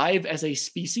survive as a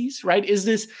species, right?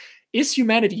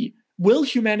 Will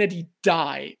humanity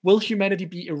die? Will humanity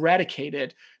be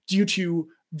eradicated due to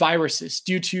viruses,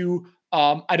 due to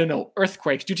I don't know,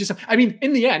 earthquakes, due to some. I mean,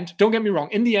 in the end, don't get me wrong.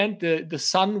 In the end, the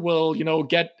sun will,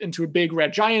 get into a big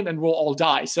red giant, and we'll all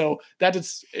die. So that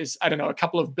is I don't know, a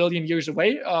couple of billion years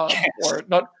away, or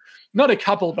not a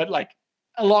couple, but like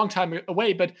a long time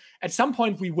away, but at some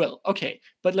point we will. Okay,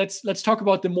 but let's talk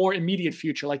about the more immediate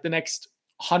future, like the next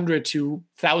 100 to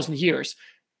 1,000 years.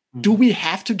 Do we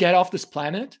have to get off this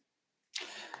planet?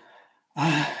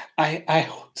 I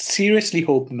seriously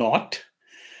hope not.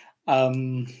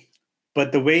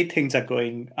 But the way things are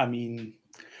going, I mean,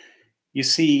 you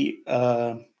see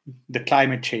the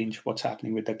climate change, what's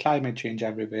happening with the climate change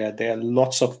everywhere. There are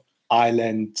lots of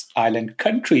island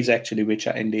countries actually which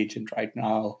are endangered right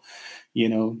now. You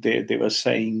know, they were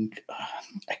saying,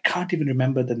 I can't even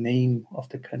remember the name of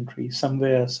the country,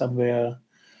 somewhere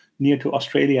near to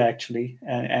Australia actually,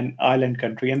 an island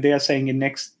country, and they are saying in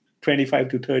next 25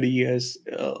 to 30 years,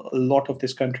 a lot of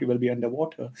this country will be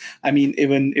underwater. I mean,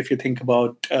 even if you think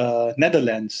about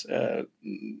Netherlands,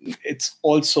 it's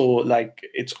also like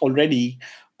it's already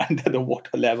under the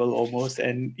water level almost,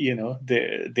 and you know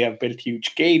they have built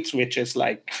huge gates, which is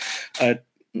like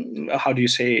how do you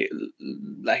say,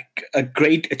 like a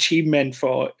great achievement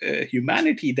for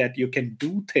humanity that you can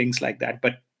do things like that.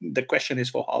 But the question is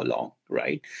for how long,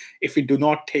 right? If we do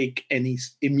not take any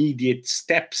immediate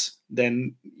steps,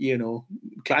 then you know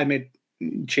climate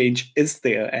change is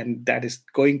there, and that is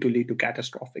going to lead to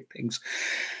catastrophic things.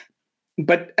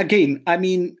 But again, I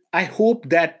mean, I hope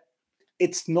that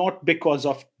it's not because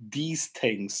of these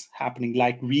things happening,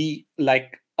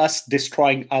 like us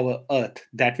destroying our Earth,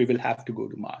 that we will have to go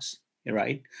to Mars,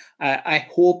 right? I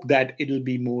hope that it'll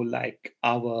be more like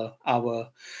our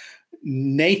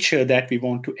nature, that we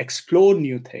want to explore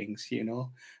new things, you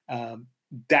know.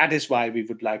 That is why we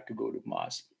would like to go to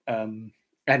Mars. And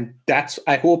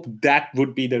I hope that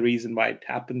would be the reason why it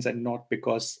happens, and not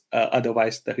because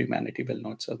otherwise the humanity will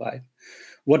not survive.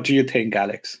 What do you think,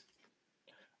 Alex?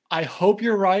 I hope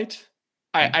you're right.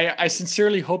 I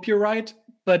sincerely hope you're right.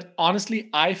 But honestly,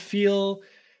 I feel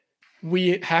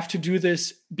we have to do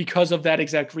this because of that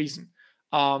exact reason.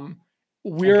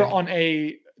 We're on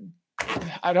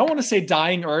I don't want to say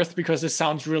dying Earth, because this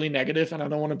sounds really negative, and I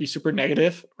don't want to be super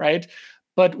negative, right?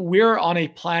 But we're on a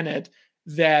planet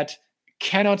that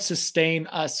cannot sustain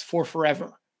us for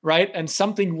forever, right? And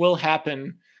something will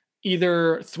happen,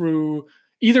 either a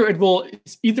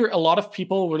lot of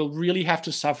people will really have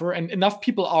to suffer, and enough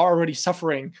people are already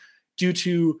suffering due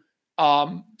to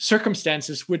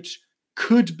circumstances which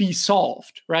could be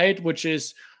solved, right? Which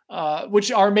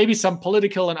are maybe some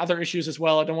political and other issues as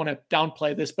well. I don't want to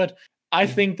downplay this, but I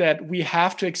think that we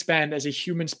have to expand as a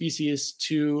human species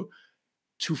to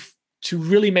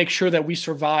really make sure that we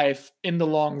survive in the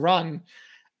long run.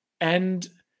 And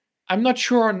I'm not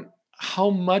sure on how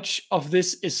much of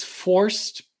this is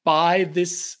forced by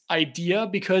this idea,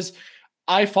 because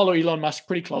I follow Elon Musk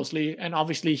pretty closely, and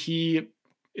obviously he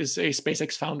is a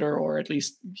SpaceX founder, or at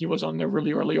least he was on there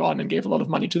really early on and gave a lot of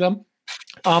money to them.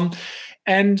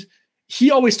 And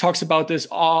he always talks about this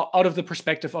out of the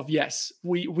perspective of, yes,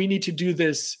 we need to do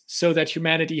this so that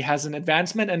humanity has an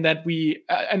advancement, and that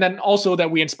and then also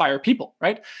that we inspire people,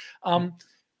 right?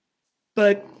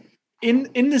 But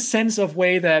in the sense of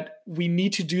way that we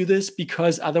need to do this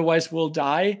because otherwise we'll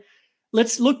die,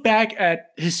 let's look back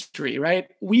at history, right?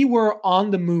 We were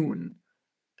on the moon.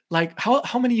 Like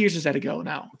how many years is that ago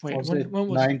now? Wait, when was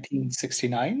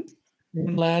 1969?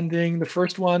 Moon landing, the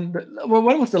first one.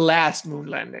 When was the last moon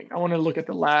landing? I want to look at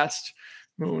the last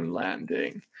moon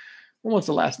landing. When was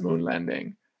the last moon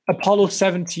landing? Apollo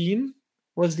 17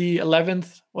 was the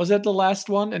 11th. Was that the last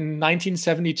one in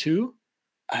 1972?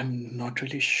 I'm not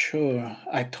really sure.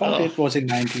 I thought it was in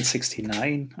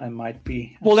 1969. I might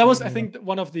be. Well, that was, I think,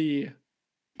 one of the.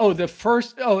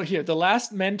 The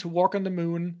last men to walk on the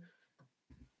moon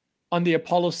on the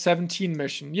Apollo 17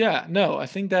 mission. Yeah, no, I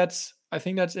think that's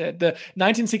it. The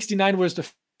 1969 was the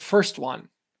first one.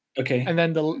 Okay. And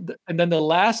then the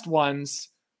last ones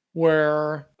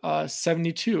were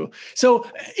 72. So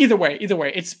either way,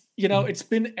 it's it's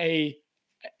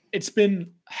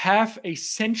been half a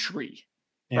century,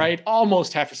 right?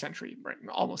 Almost half a century, right?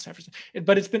 Almost half a century.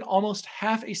 But it's been almost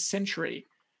half a century,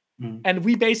 and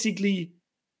we basically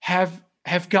have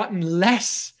gotten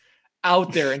less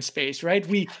out there in space, right?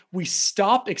 We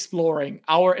stopped exploring.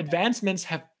 Our advancements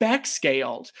have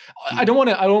backscaled. I don't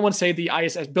want to say the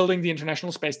ISS, building the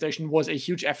International Space Station, was a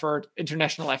huge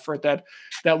international effort that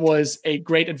was a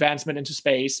great advancement into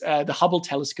space. The Hubble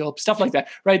telescope, stuff like that,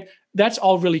 right? That's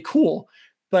all really cool.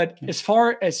 But as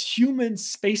far as human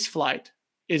spaceflight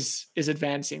is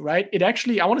advancing, right? It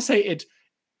actually, I want to say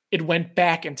it went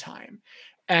back in time,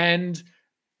 and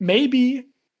maybe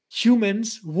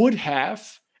humans would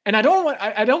have. And I don't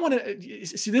want to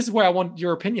see, this is where I want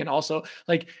your opinion also.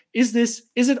 Like, is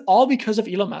it all because of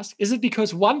Elon Musk? Is it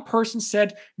because one person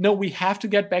said, no, we have to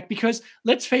get back? Because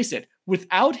let's face it,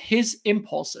 without his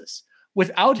impulses,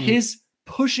 without his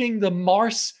pushing the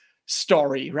Mars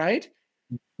story, right?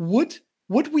 Would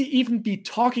we even be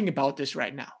talking about this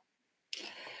right now?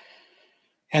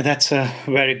 Yeah, that's a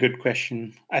very good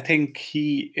question. I think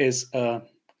he is a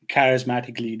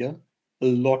charismatic leader. A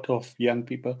lot of young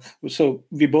people. So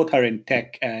we both are in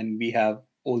tech, and we have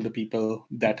older people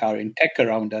that are in tech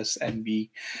around us. And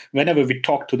whenever we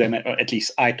talk to them, or at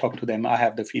least I talk to them, I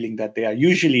have the feeling that they are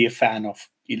usually a fan of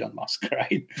Elon Musk,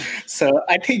 right? So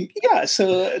I think, yeah,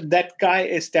 so that guy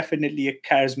is definitely a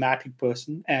charismatic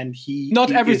person, and not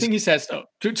he everything is, he says, though.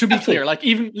 To be clear, like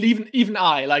even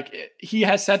I, like, he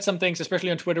has said some things, especially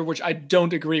on Twitter, which I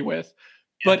don't agree with.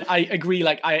 But I agree,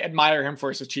 like, I admire him for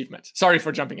his achievements. Sorry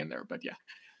for jumping in there, but yeah.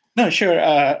 No, sure.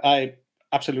 I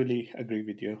absolutely agree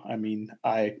with you. I mean,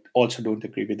 I also don't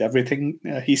agree with everything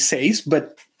he says,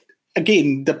 but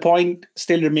again, the point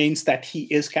still remains that he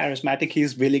is charismatic. He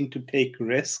is willing to take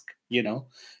risk.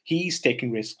 He's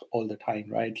taking risk all the time,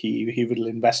 right? He will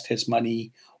invest his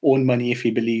money, own money, if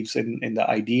he believes in the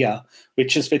idea,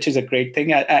 which is a great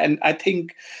thing. And I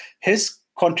think his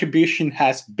contribution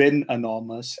has been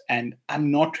enormous, and I'm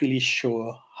not really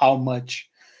sure how much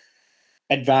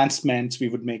advancements we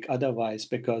would make otherwise,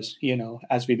 because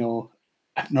as we know,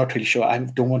 I'm not really sure, I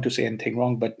don't want to say anything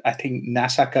wrong, but I think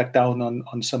NASA cut down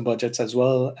on some budgets as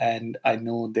well, and I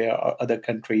know there are other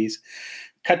countries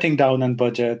cutting down on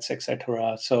budgets,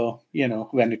 etc. So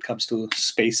when it comes to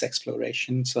space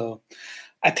exploration, so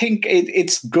I think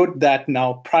it's good that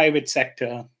now private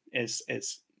sector is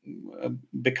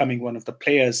becoming one of the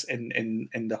players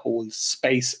in the whole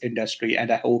space industry,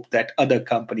 and I hope that other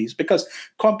companies, because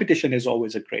competition is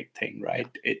always a great thing, right?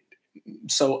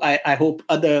 So I hope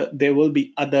there will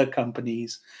be other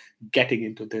companies getting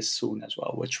into this soon as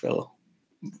well, which will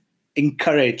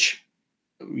encourage,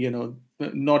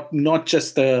 not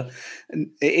just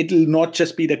it'll not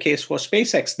just be the case for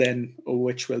SpaceX then,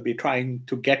 which will be trying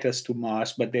to get us to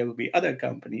Mars, but there will be other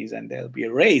companies, and there'll be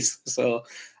a race. So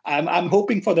I'm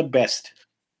hoping for the best.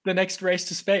 The next race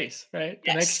to space, right?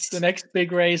 Yes. The next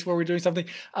big race where we're doing something.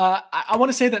 I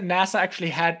want to say that NASA actually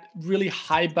had really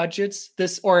high budgets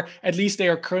or at least they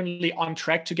are currently on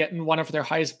track to get in one of their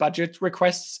highest budget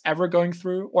requests ever going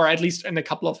through, or at least in a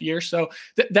couple of years. So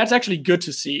that's actually good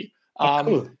to see.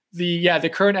 Cool. The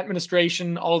current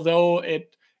administration, although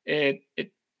it I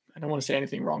don't want to say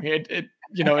anything wrong here.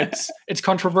 It's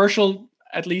controversial,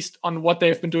 at least on what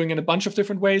they've been doing in a bunch of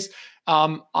different ways.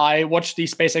 I watched the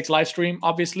SpaceX live stream,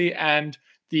 obviously, and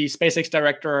the SpaceX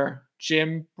director,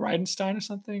 Jim Bridenstine or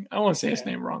something. I don't want to say his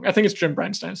name wrong. I think it's Jim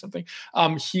Bridenstine or something.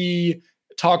 He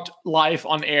talked live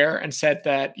on air and said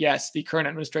that, yes, the current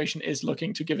administration is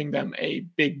looking to giving them a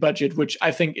big budget, which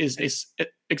I think is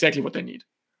exactly what they need.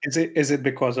 Is it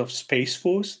because of Space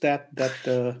Force that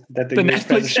the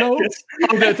Netflix show?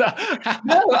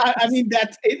 No, I mean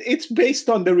that it's based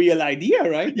on the real idea,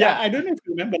 right? Yeah, I don't know if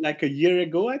you remember, like a year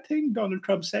ago, I think Donald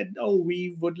Trump said, "Oh,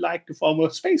 we would like to form a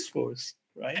Space Force."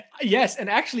 Right? Yes, and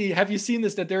actually, have you seen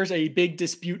this? That there's a big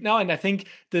dispute now, and I think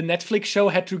the Netflix show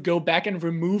had to go back and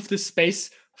remove the Space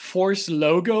Force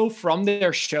logo from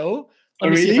their show.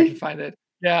 Let me see if I can find it.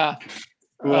 Yeah,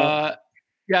 Well,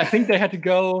 yeah, I think they had to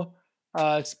go.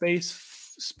 Space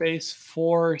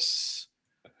Force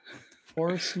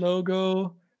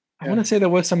logo. I want to say there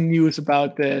was some news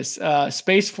about this.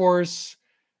 Space Force.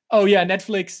 Oh yeah,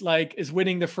 Netflix is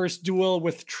winning the first duel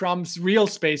with Trump's real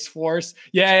Space Force.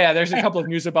 Yeah. There's a couple of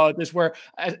news about this where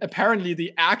apparently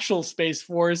the actual Space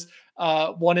Force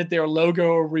wanted their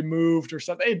logo removed or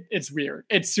something. It's weird.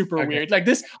 It's super weird. Like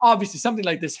this, obviously, something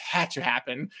like this had to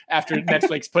happen after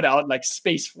Netflix put out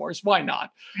Space Force. Why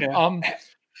not? Yeah.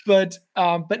 But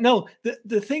no,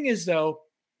 the thing is though,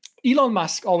 Elon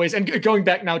Musk always, and going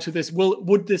back now to this,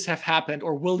 would this have happened,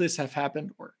 or will this have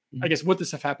happened, or I guess would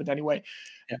this have happened anyway?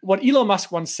 Yeah. What Elon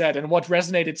Musk once said, and what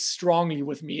resonated strongly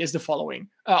with me, is the following.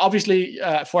 Obviously,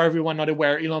 for everyone not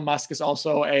aware, Elon Musk is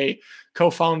also a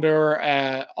co-founder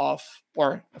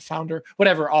or a founder,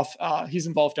 whatever, he's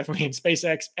involved definitely in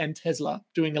SpaceX and Tesla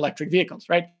doing electric vehicles,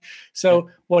 right? So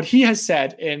what he has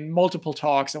said in multiple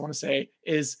talks, I want to say,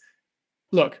 is,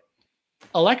 look,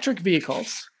 electric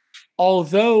vehicles,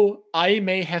 although I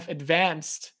may have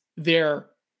advanced their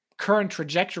current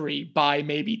trajectory by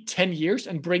maybe 10 years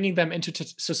and bringing them into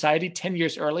society 10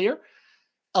 years earlier,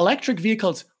 electric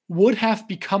vehicles would have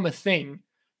become a thing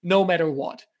no matter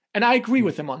what. And I agree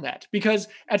with him on that, because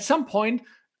at some point,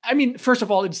 I mean, first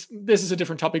of all, this is a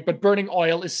different topic, but burning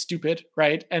oil is stupid,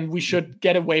 right? And we should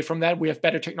get away from that. We have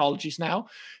better technologies now.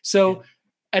 So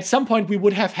at some point, we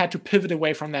would have had to pivot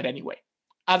away from that anyway.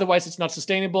 Otherwise, it's not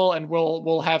sustainable, and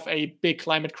we'll have a big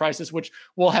climate crisis, which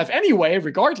we'll have anyway,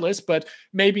 regardless. But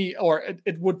maybe, or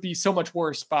it would be so much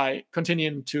worse by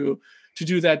continuing to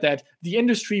do that the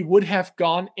industry would have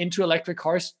gone into electric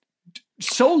cars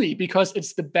solely because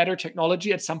it's the better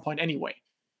technology at some point anyway.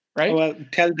 Right? Well,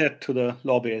 tell that to the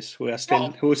lobbyists who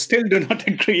still do not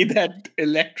agree that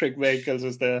electric vehicles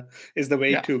is the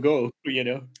way to go.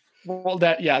 Well,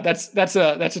 that's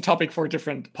a topic for a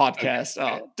different podcast.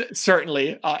 Okay.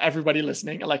 Certainly, everybody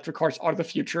listening, electric cars are the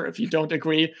future. If you don't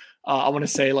agree, I want to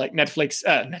say like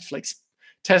Netflix,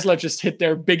 Tesla just hit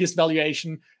their biggest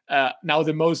valuation. Now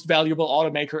the most valuable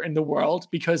automaker in the world,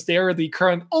 because they're the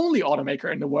current only automaker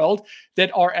in the world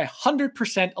that are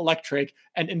 100% electric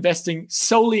and investing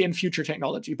solely in future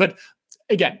technology. But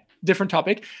again, different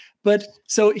topic. But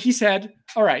so he said,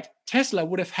 all right, Tesla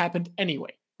would have happened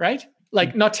anyway, right?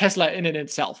 Like not Tesla in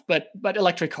itself, but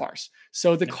electric cars.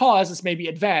 So the cause is maybe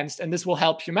advanced, and this will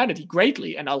help humanity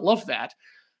greatly. And I love that.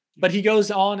 But he goes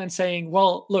on and saying,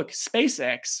 well, look,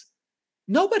 SpaceX,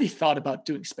 nobody thought about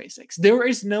doing SpaceX. There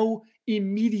is no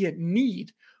immediate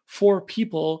need for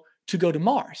people to go to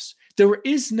Mars. There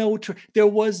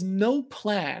was no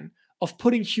plan of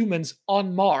putting humans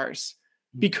on Mars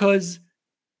because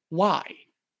why?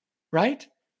 Right?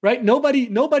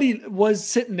 Nobody was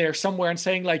sitting there somewhere and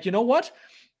saying like, you know what?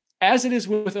 As it is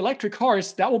with electric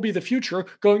cars, that will be the future.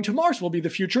 Going to Mars will be the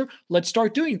future. Let's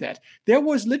start doing that. There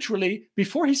was literally,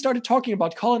 before he started talking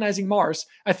about colonizing Mars,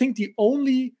 I think the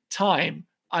only time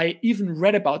I even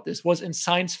read about this was in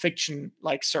science fiction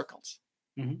like circles.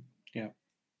 Mm-hmm. Yeah,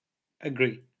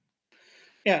 agree.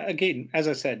 Yeah, again, as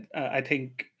I said, I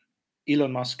think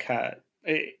Elon Musk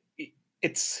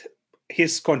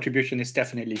his contribution is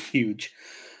definitely huge.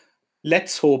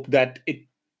 Let's hope that it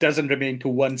doesn't remain to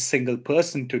one single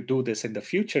person to do this in the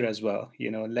future as well.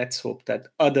 Let's hope that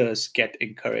others get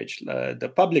encouraged.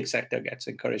 The public sector gets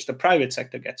encouraged. The private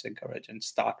sector gets encouraged and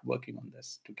start working on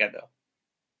this together.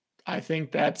 I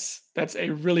think that's a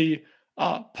really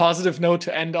positive note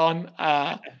to end on.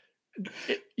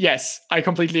 Yes, I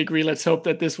completely agree. Let's hope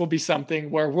that this will be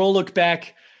something where we'll look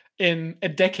back in a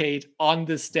decade on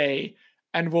this day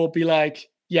and we'll be like,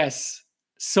 yes,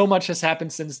 so much has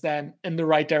happened since then in the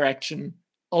right direction.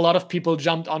 A lot of people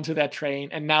jumped onto that train,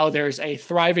 and now there's a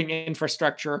thriving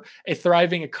infrastructure, a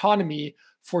thriving economy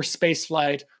for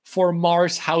spaceflight, for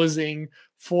Mars housing,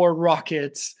 for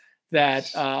rockets,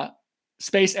 that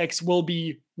SpaceX will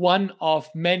be one of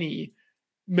many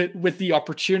with the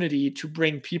opportunity to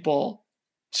bring people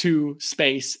to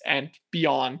space and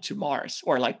beyond to Mars,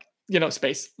 or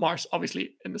space, Mars,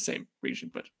 obviously in the same region,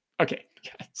 but okay.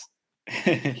 Yes.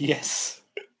 Yes.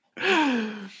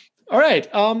 All right.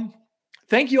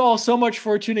 Thank you all so much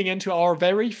for tuning in to our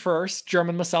very first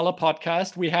German Masala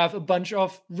podcast. We have a bunch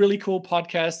of really cool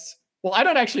podcasts. Well, I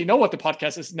don't actually know what the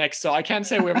podcast is next, so I can't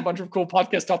say we have a bunch of cool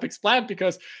podcast topics planned,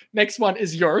 because next one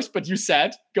is yours, but you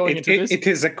said into this. It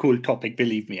is a cool topic,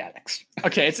 believe me, Alex.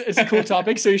 Okay, it's a cool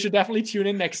topic, so you should definitely tune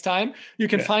in next time. You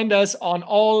can find us on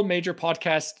all major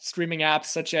podcast streaming apps,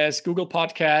 such as Google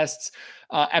Podcasts,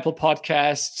 Apple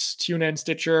Podcasts, TuneIn,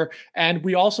 Stitcher, and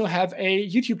we also have a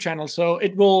YouTube channel. So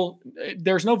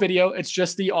there's no video, it's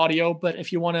just the audio. But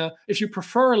if you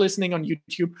prefer listening on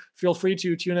YouTube, feel free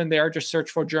to tune in there. Just search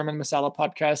for German Masala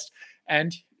Podcast,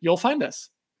 and you'll find us.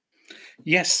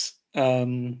 Yes.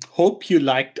 Hope you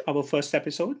liked our first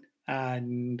episode,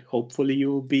 and hopefully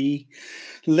you'll be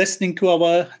listening to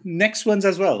our next ones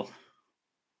as well.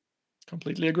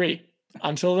 Completely agree.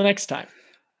 Until the next time.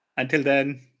 Until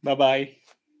then, bye-bye.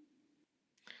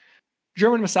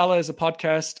 German Masala is a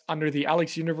podcast under the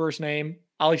Alex Universe name.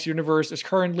 Alex Universe is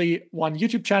currently one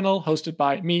YouTube channel hosted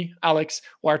by me, Alex,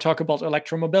 where I talk about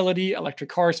electromobility, electric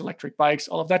cars, electric bikes,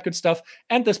 all of that good stuff,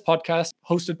 and this podcast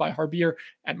hosted by Harbir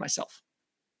and myself.